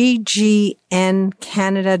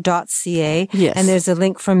ggncanada.ca. Yes. And there's a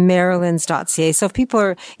link from marylands.ca. So if people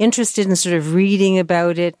are interested in sort of reading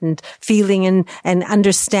about it and feeling and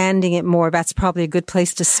understanding it more, that's probably a good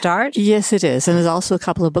place to start. Yes, it is. And there's also a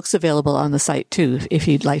couple of books available on the site too, if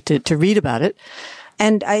you'd like to read about it.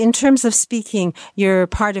 And in terms of speaking, you're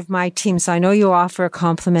part of my team, so I know you offer a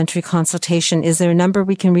complimentary consultation. Is there a number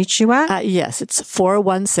we can reach you at? Yes, it's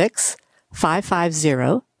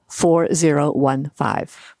 416-550-4015.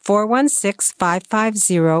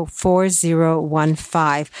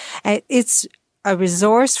 416-550-4015. It's a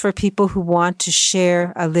resource for people who want to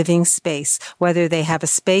share a living space, whether they have a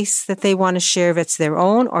space that they want to share if it's their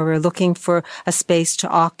own or are looking for a space to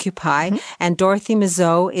occupy. Mm-hmm. And Dorothy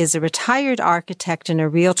Mazeau is a retired architect and a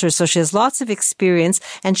realtor, so she has lots of experience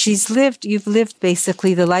and you've lived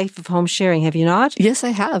basically the life of home sharing, have you not? Yes, I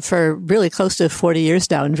have for really close to 40 years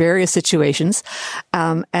now in various situations.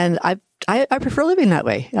 And I prefer living that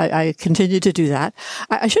way. I continue to do that.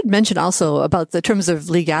 I should mention also about the terms of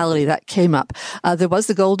legality that came up. There was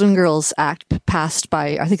the Golden Girls Act passed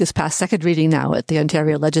by, I think it's past second reading now at the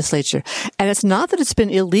Ontario Legislature. And it's not that it's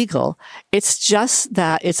been illegal. It's just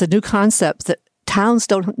that it's a new concept that towns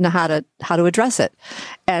don't know how to address it.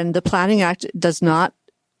 And the Planning Act does not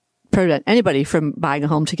prevent anybody from buying a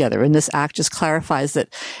home together. And this act just clarifies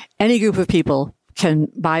that any group of people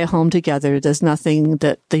can buy a home together. There's nothing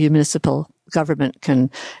that the municipal government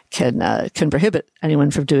can prohibit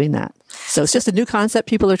anyone from doing that. So it's just a new concept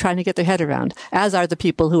people are trying to get their head around, as are the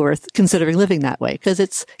people who are considering living that way, because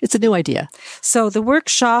it's a new idea. So the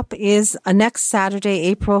workshop is next Saturday,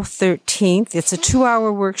 April 13th. It's a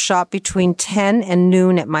 2-hour workshop between 10 and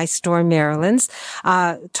noon at my store, Maryland's.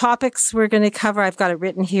 Topics we're going to cover, I've got it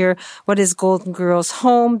written here. What is Golden Girl's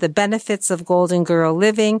home? The benefits of Golden Girl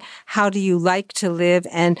living? How do you like to live?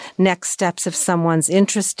 And next steps if someone's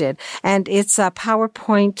interested. And it's a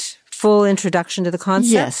PowerPoint full introduction to the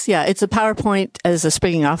concept? Yes, yeah. It's a PowerPoint as a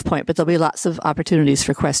springing off point, but there'll be lots of opportunities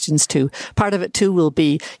for questions too. Part of it too will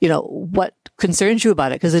be, what concerns you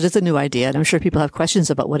about it, because it is a new idea, and I'm sure people have questions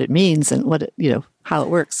about what it means and what it, how it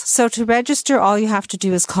works. So to register, all you have to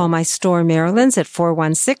do is call my store, Maryland's, at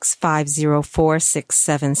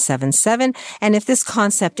 416-504-6777. And if this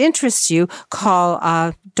concept interests you,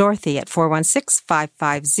 call Dorothy at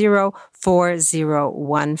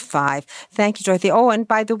 416-550-4015. Thank you, Dorothy. Oh, and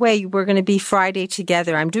by the way, we're going to be Friday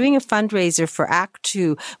together. I'm doing a fundraiser for Act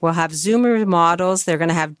 2. We'll have Zoomer models. They're going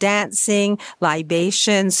to have dancing,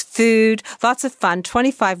 libations, food, lots of fun,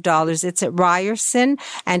 $25. It's at Ryerson.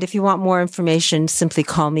 And if you want more information, simply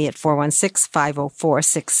call me at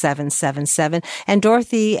 416-504-6777. And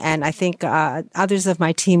Dorothy and I think others of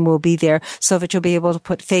my team will be there so that you'll be able to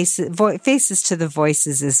put faces to the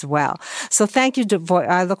voices as well. So thank you.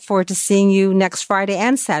 I look forward to seeing you next Friday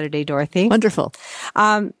and Saturday, Dorothy. Wonderful.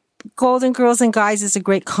 Golden Girls and Guys is a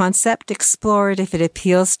great concept. Explore it if it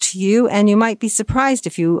appeals to you. And you might be surprised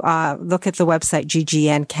if you look at the website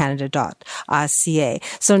ggncanada.ca.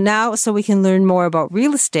 So we can learn more about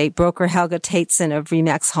real estate, broker Helga Tateson of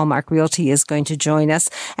Remax Hallmark Realty is going to join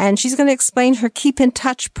us. And she's going to explain her Keep in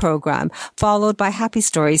Touch program, followed by happy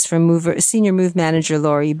stories from Senior Move Manager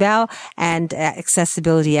Lori Bell and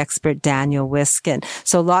accessibility expert Daniel Wiskin.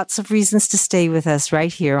 So lots of reasons to stay with us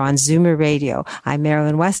right here on Zoomer Radio. I'm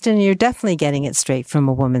Marilyn Weston. And you're definitely getting it straight from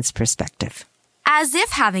a woman's perspective. As if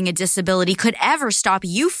having a disability could ever stop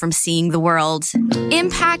you from seeing the world.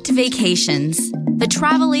 Impact Vacations, the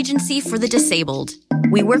travel agency for the disabled.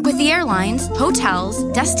 We work with the airlines, hotels,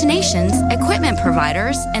 destinations, equipment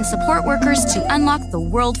providers, and support workers to unlock the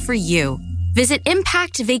world for you. Visit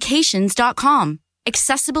impactvacations.com.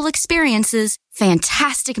 Accessible experiences,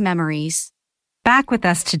 fantastic memories. Back with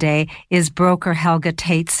us today is broker Helga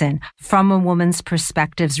Tateson, From a Woman's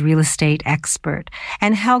Perspectives real estate expert.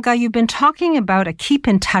 And Helga, you've been talking about a Keep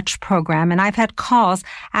in Touch program, and I've had calls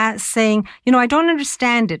saying, I don't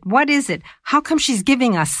understand it. What is it? How come she's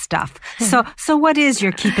giving us stuff? So what is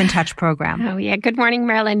your Keep in Touch program? Oh, yeah. Good morning,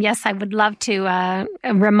 Marilyn. Yes, I would love to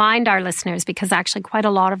remind our listeners, because actually quite a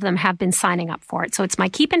lot of them have been signing up for it. So it's my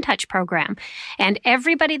Keep in Touch program. And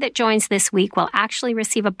everybody that joins this week will actually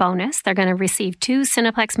receive a bonus. They're going to receive 2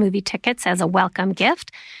 Cineplex movie tickets as a welcome gift,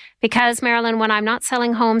 because, Marilyn, when I'm not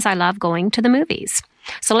selling homes, I love going to the movies.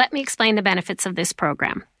 So let me explain the benefits of this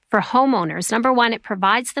program. For homeowners, number one, it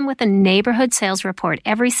provides them with a neighborhood sales report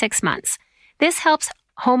every 6 months. This helps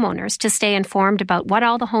homeowners to stay informed about what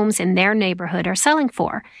all the homes in their neighborhood are selling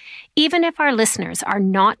for. Even if our listeners are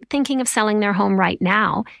not thinking of selling their home right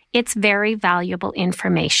now, it's very valuable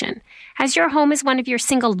information. As your home is one of your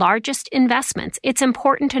single largest investments, it's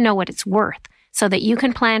important to know what it's worth, so that you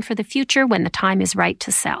can plan for the future when the time is right to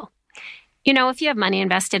sell. If you have money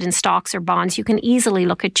invested in stocks or bonds, you can easily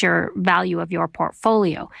look at your value of your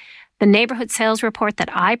portfolio. The neighborhood sales report that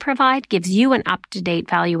I provide gives you an up-to-date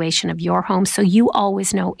valuation of your home, so you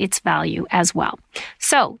always know its value as well.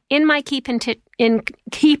 So, in my Keep in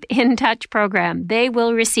Touch program, they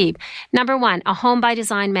will receive, number one, a Home by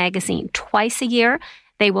Design magazine twice a year.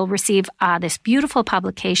 They will receive this beautiful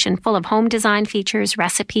publication full of home design features,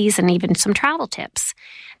 recipes, and even some travel tips.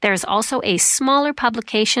 There's also a smaller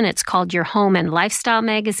publication. It's called Your Home and Lifestyle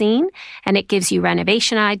Magazine, and it gives you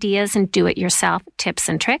renovation ideas and do-it-yourself tips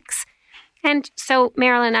and tricks. And so,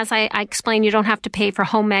 Marilyn, as I explained, you don't have to pay for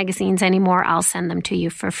home magazines anymore. I'll send them to you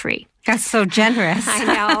for free. That's so generous. I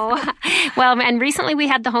know. Well, and recently we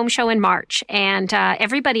had the home show in March, and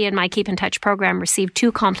everybody in my Keep in Touch program received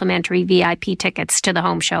 2 complimentary VIP tickets to the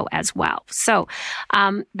home show as well. So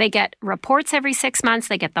they get reports every 6 months.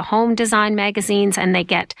 They get the home design magazines, and they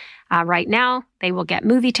get, right now, they will get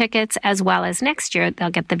movie tickets, as well as next year, they'll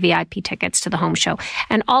get the VIP tickets to the home show.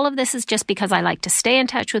 And all of this is just because I like to stay in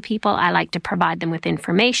touch with people. I like to provide them with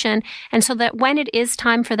information. And so that when it is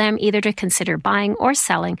time for them either to consider buying or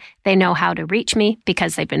selling, they know how to reach me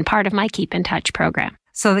because they've been part of my Keep in Touch program.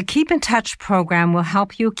 So the Keep in Touch program will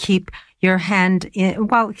help you keep your hand in,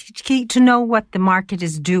 well, to know what the market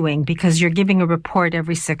is doing, because you're giving a report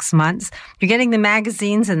every 6 months. You're getting the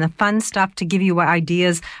magazines and the fun stuff to give you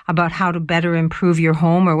ideas about how to better improve your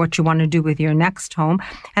home or what you want to do with your next home.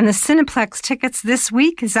 And the Cineplex tickets this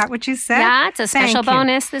week, is that what you said? Yeah, it's a special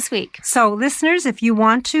bonus this week. So listeners, if you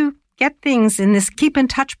want to get things in this Keep in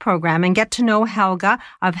Touch program and get to know Helga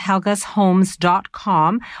of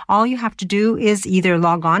helgashomes.com, all you have to do is either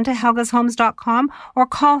log on to helgashomes.com or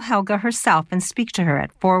call Helga herself and speak to her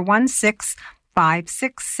at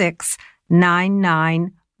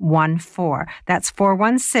 416-566-9914. That's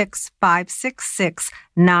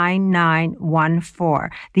 416-566-9914.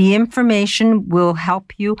 The information will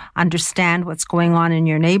help you understand what's going on in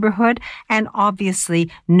your neighborhood. And obviously,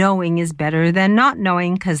 knowing is better than not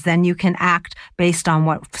knowing, because then you can act based on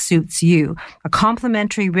what suits you. A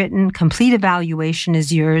complimentary written, complete evaluation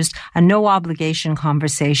is yours, a no obligation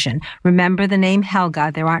conversation. Remember the name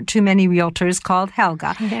Helga. There aren't too many realtors called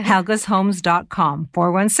Helga. helgashomes.com,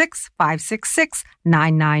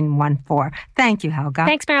 416-566-9914. Thank you, Helga.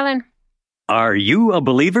 Thanks, Marilyn. Are you a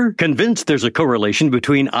believer? Convinced there's a correlation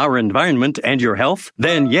between our environment and your health?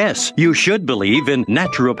 Then yes, you should believe in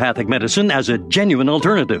naturopathic medicine as a genuine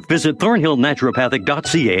alternative. Visit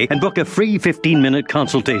thornhillnaturopathic.ca and book a free 15-minute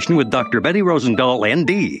consultation with Dr. Betty Rosendahl,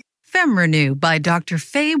 ND. FemRenew by Dr.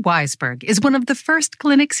 Faye Weisberg is one of the first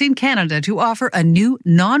clinics in Canada to offer a new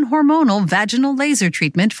non-hormonal vaginal laser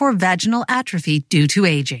treatment for vaginal atrophy due to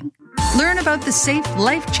aging. Learn about the safe,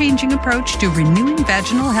 life-changing approach to renewing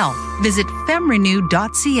vaginal health. Visit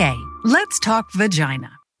femrenew.ca. Let's talk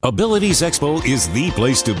vagina. Abilities Expo is the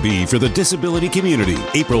place to be for the disability community.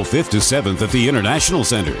 April 5th to 7th at the International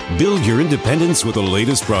Center. Build your independence with the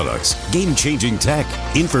latest products, game-changing tech,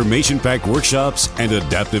 information-packed workshops, and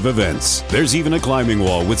adaptive events. There's even a climbing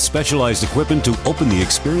wall with specialized equipment to open the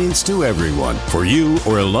experience to everyone. For you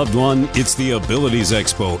or a loved one, it's the Abilities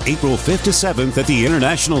Expo, April 5th to 7th at the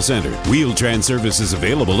International Center. Wheel-Trans service is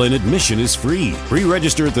available and admission is free.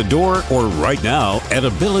 Pre-register at the door or right now at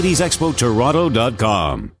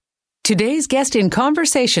abilitiesexpotoronto.com. Today's guest in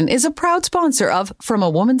conversation is a proud sponsor of From a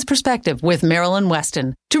Woman's Perspective with Marilyn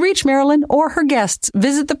Weston. To reach Marilyn or her guests,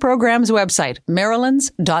 visit the program's website,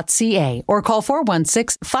 marilyns.ca, or call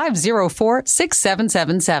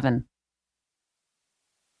 416-504-6777.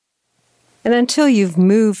 And until you've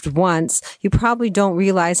moved once, you probably don't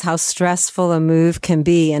realize how stressful a move can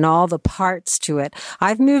be and all the parts to it.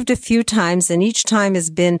 I've moved a few times, and each time has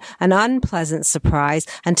been an unpleasant surprise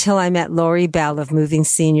until I met Lori Bell of Moving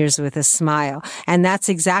Seniors with a Smile. And that's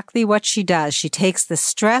exactly what she does. She takes the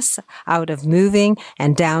stress out of moving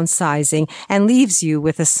and downsizing and leaves you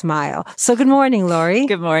with a smile. So good morning, Lori.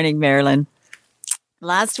 Good morning, Marilyn.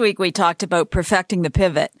 Last week, we talked about perfecting the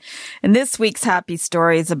pivot. And this week's happy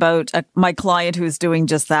story is about my client who's doing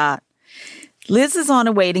just that. Liz is on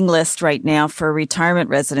a waiting list right now for a retirement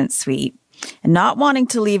residence suite. And not wanting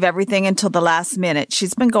to leave everything until the last minute,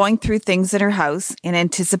 she's been going through things in her house in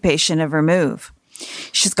anticipation of her move.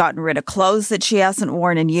 She's gotten rid of clothes that she hasn't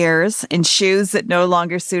worn in years and shoes that no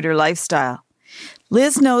longer suit her lifestyle.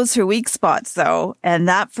 Liz knows her weak spots, though, and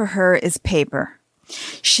that for her is paper.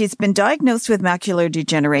 She's been diagnosed with macular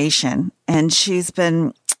degeneration, and she's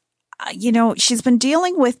been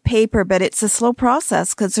dealing with paper, but it's a slow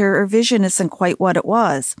process because her vision isn't quite what it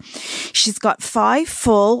was. She's got 5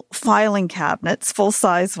 full filing cabinets,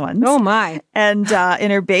 full-size ones. Oh, my. And in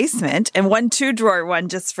her basement, and 1 2-drawer one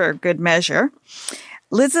just for good measure.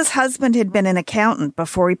 Liz's husband had been an accountant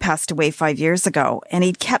before he passed away 5 years ago, and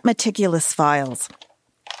he'd kept meticulous files.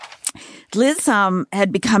 Liz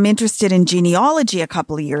had become interested in genealogy a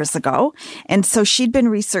couple of years ago, and so she'd been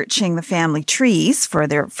researching the family trees for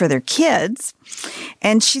their kids,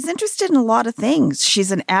 and she's interested in a lot of things.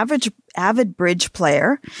 She's an avid bridge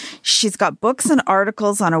player. She's got books and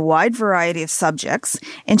articles on a wide variety of subjects,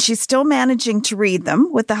 and she's still managing to read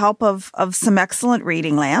them with the help of some excellent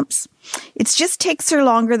reading lamps. It just takes her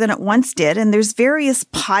longer than it once did, and there's various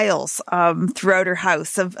piles throughout her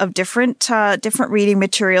house of different reading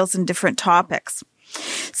materials and different topics.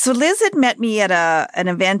 So Liz had met me at an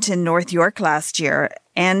event in North York last year,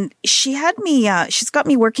 and she's got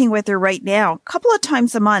me working with her right now a couple of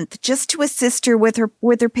times a month just to assist her with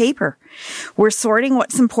her paper. We're sorting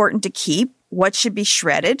what's important to keep, what should be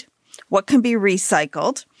shredded, what can be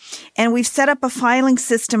recycled. And we've set up a filing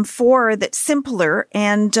system for her that's simpler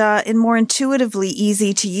and more intuitively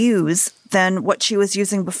easy to use than what she was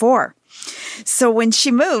using before. So when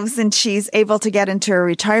she moves and she's able to get into her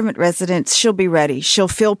retirement residence, she'll be ready. She'll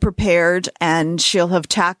feel prepared, and she'll have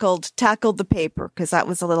tackled the paper, because that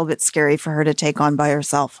was a little bit scary for her to take on by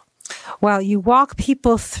herself. Well, you walk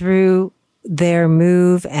people through their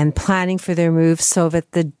move and planning for their move so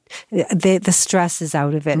that the stress is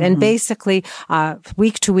out of it. Mm-hmm. And basically,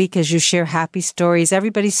 week to week, as you share happy stories,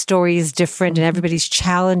 everybody's story is different and everybody's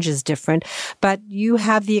challenge is different, but you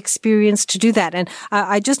have the experience to do that. And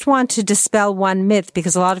I just want to dispel one myth,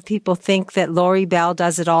 because a lot of people think that Lori Bell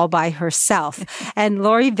does it all by herself. And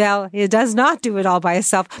Lori Bell does not do it all by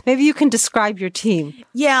herself. Maybe you can describe your team.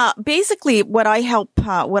 Yeah, basically what I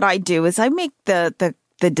do is I make the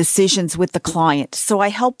decisions with the client. So I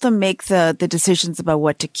help them make the decisions about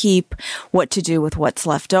what to keep, what to do with what's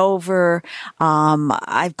left over.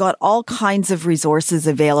 I've got all kinds of resources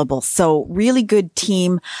available. So really good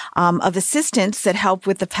team of assistants that help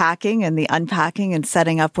with the packing and the unpacking and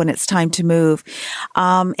setting up when it's time to move.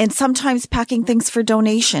 And sometimes packing things for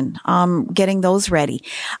donation, getting those ready.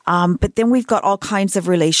 But then we've got all kinds of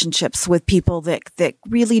relationships with people that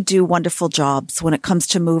really do wonderful jobs when it comes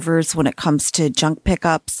to movers, when it comes to junk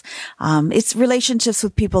pickup. It's relationships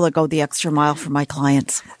with people that go the extra mile for my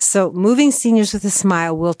clients. So Moving Seniors with a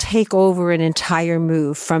Smile will take over an entire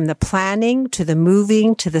move, from the planning to the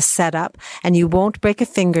moving to the setup, and you won't break a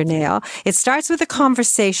fingernail. It starts with a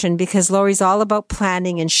conversation, because Lori's all about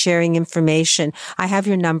planning and sharing information. I have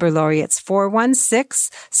your number, Lori. It's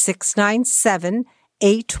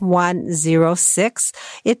 416-697-8106.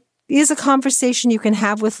 It is a conversation you can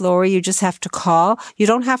have with Lori. You just have to call. You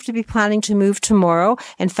don't have to be planning to move tomorrow.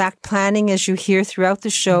 In fact, planning, as you hear throughout the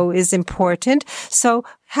show, is important. So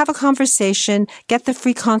have a conversation, get the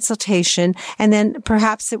free consultation, and then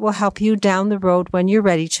perhaps it will help you down the road when you're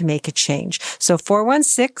ready to make a change. So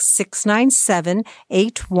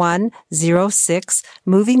 416-697-8106,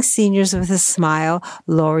 Moving Seniors with a Smile,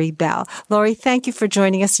 Lori Bell. Lori, thank you for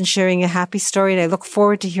joining us and sharing a happy story, and I look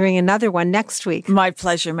forward to hearing another one next week. My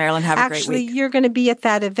pleasure, Marilyn. Have a great week. Actually, you're going to be at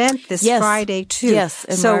that event this Friday, too. Yes,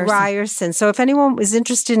 in Ryerson. So if anyone is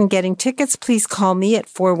interested in getting tickets, please call me at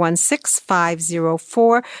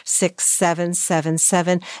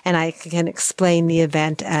 416-504-6777, and I can explain the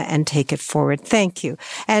event and take it forward. Thank you.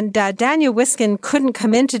 And Daniel Wiskin couldn't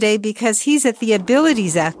come in today because he's at the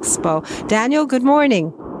Abilities Expo. Daniel, good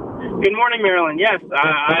morning. Good morning, Marilyn. Yes,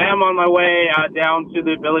 I am on my way down to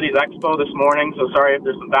the Abilities Expo this morning, so sorry if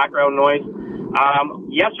there's some background noise.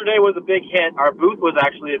 Yesterday was a big hit. Our booth was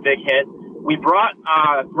actually a big hit. We brought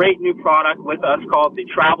a great new product with us called the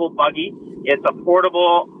Travel Buggy. It's a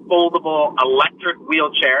portable, foldable, electric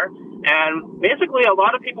wheelchair. And basically, a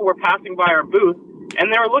lot of people were passing by our booth, and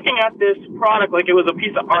they were looking at this product like it was a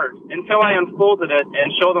piece of art until I unfolded it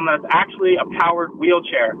and showed them that it's actually a powered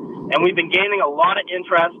wheelchair. And we've been gaining a lot of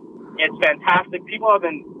interest. It's fantastic. People have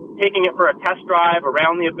been taking it for a test drive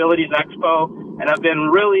around the Abilities Expo and have been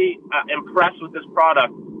really impressed with this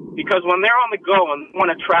product, because when they're on the go and want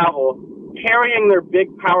to travel, carrying their big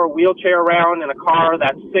power wheelchair around in a car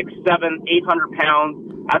that's 6, 7, 800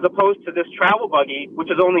 pounds, as opposed to this Travel Buggy, which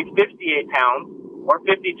is only 58 pounds or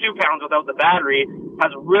 52 pounds without the battery, has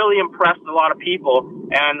really impressed a lot of people,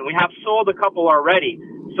 and we have sold a couple already.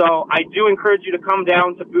 So I do encourage you to come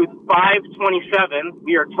down to booth 527.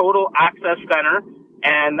 We are Total Access Center,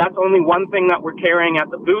 and that's only one thing that we're carrying at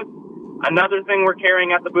the booth. Another thing we're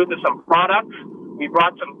carrying at the booth is some products. We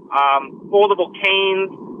brought some foldable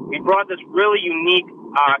canes. We brought this really unique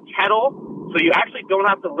kettle, so you actually don't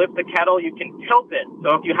have to lift the kettle. You can tilt it.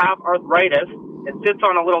 So if you have arthritis, it sits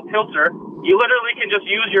on a little tilter. You literally can just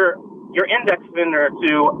use your index finger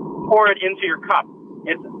to pour it into your cup.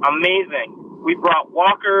 It's amazing. We brought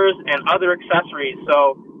walkers and other accessories.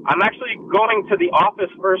 So I'm actually going to the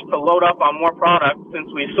office first to load up on more products since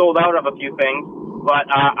we sold out of a few things. But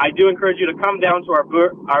I do encourage you to come down to our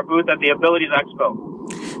booth at the Abilities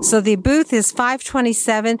Expo. So the booth is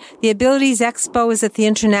 527. The Abilities Expo is at the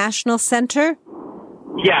International Center?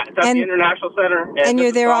 Yeah, it's at the International Center. And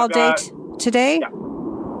you're there all day today?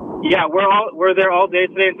 Yeah, we're there all day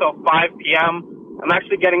today until 5 p.m. I'm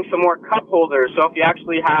actually getting some more cup holders. So if you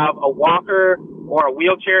actually have a walker or a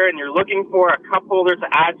wheelchair and you're looking for a cup holder to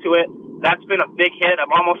add to it, that's been a big hit.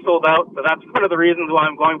 I'm almost sold out, so that's one of the reasons why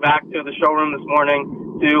I'm going back to the showroom this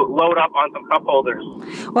morning to load up on some cup holders.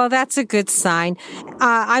 Well, that's a good sign.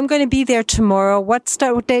 I'm going to be there tomorrow. What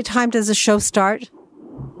time does the show start?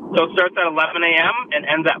 So it starts at 11 a.m. and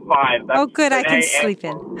ends at 5. That's good. I can sleep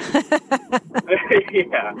in.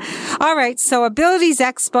 Yeah. All right. So Abilities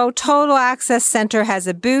Expo, Total Access Center has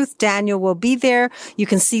a booth. Daniel will be there. You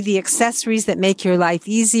can see the accessories that make your life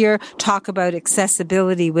easier, talk about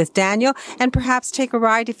accessibility with Daniel, and perhaps take a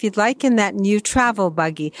ride if you'd like in that new Travel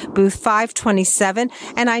Buggy, booth 527.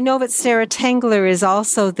 And I know that Sarah Tengler is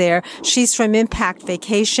also there. She's from Impact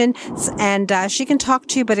Vacation, and she can talk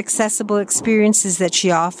to you about accessible experiences that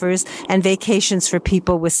she offers offers and vacations for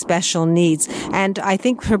people with special needs. And I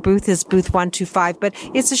think her booth is booth 125, but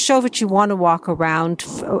it's a show that you want to walk around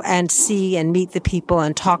and see and meet the people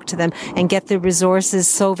and talk to them and get the resources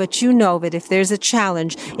so that you know that if there's a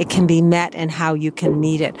challenge, it can be met and how you can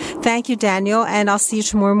meet it. Thank you, Daniel, and I'll see you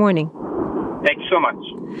tomorrow morning. Thank you so much.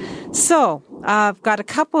 So, I've got a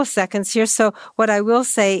couple of seconds here. So what I will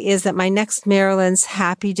say is that my next Marilyn's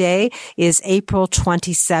Happy Day is April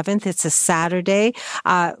 27th. It's a Saturday.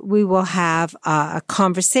 We will have a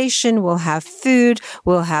conversation. We'll have food.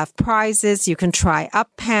 We'll have prizes. You can try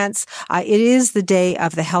up pants. It is the day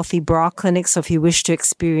of the Healthy Bra Clinic. So if you wish to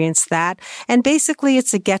experience that. And basically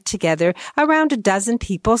it's a get together around a dozen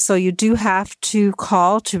people. So you do have to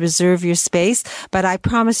call to reserve your space, but I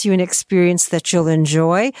promise you an experience that you'll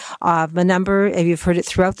enjoy. The number, you've heard it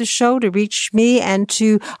throughout the show, to reach me and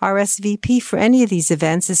to RSVP for any of these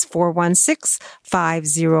events is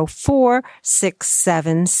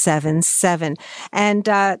 416-504-6777.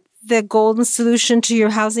 And, the golden solution to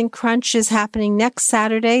your housing crunch is happening next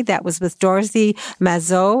Saturday. That was with Dorothy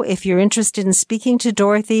Mazot. If you're interested in speaking to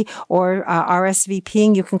Dorothy or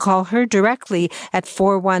RSVPing, you can call her directly at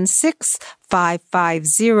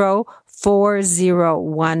 416-550-4015.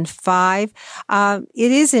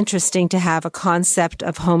 It is interesting to have a concept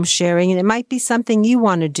of home sharing, and it might be something you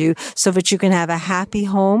want to do so that you can have a happy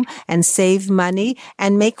home and save money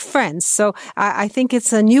and make friends. So I think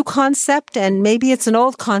it's a new concept, and maybe it's an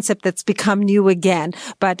old concept that's become new again,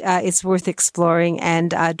 but it's worth exploring,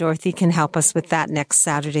 and Dorothy can help us with that next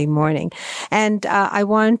Saturday morning. And I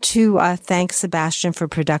want to thank Sebastian for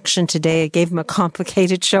production today. I gave him a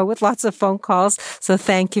complicated show with lots of phone calls, so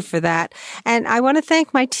thank you for that. And I want to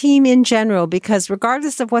thank my team in general, because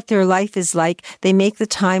regardless of what their life is like, they make the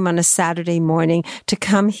time on a Saturday morning to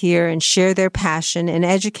come here and share their passion and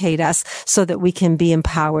educate us so that we can be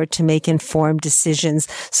empowered to make informed decisions,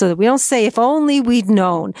 so that we don't say, if only we'd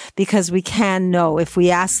known, because we can know if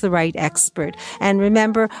we ask the right expert. And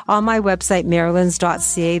remember, on my website,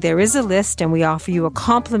 marilyns.ca, there is a list, and we offer you a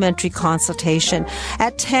complimentary consultation.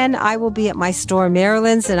 At 10, I will be at my store,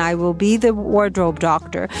 Marilyns, and I will be the wardrobe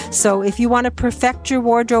doctor. So if you want to perfect your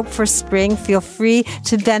wardrobe for spring, feel free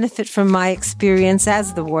to benefit from my experience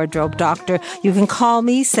as the wardrobe doctor. You can call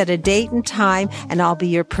me, set a date and time, and I'll be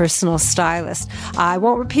your personal stylist. I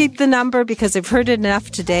won't repeat the number because I've heard it enough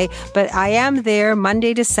today, but I am there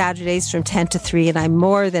Monday to Saturdays from 10 to 3, and I'm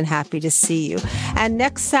more than happy to see you. And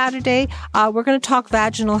next Saturday, we're going to talk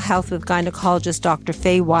vaginal health with gynecologist Dr.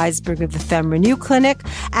 Faye Weisberg of the FemRenew Clinic,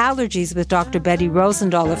 allergies with Dr. Betty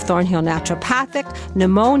Rosendahl of Thornhill Naturopathic,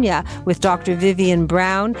 pneumonia with Dr. Vivian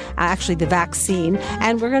Brown, actually the vaccine.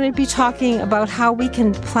 And we're going to be talking about how we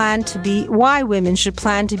can plan to be, why women should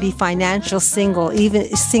plan to be financial single, even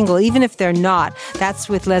if they're not. That's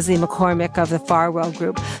with Leslie McCormick of the Farwell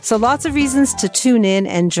Group. So lots of reasons to tune in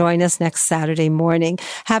and join us next Saturday morning.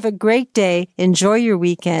 Have a great day. Enjoy your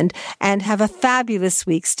weekend and have a fabulous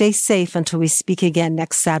week. Stay safe until we speak again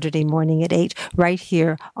next Saturday morning at 8 right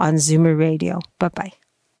here on Zoomer Radio. Bye-bye.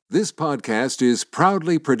 This podcast is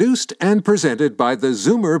proudly produced and presented by the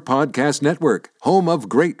Zoomer Podcast Network, home of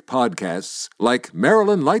great podcasts like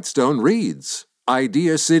Marilyn Lightstone Reads,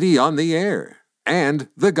 Idea City on the Air, and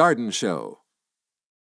The Garden Show.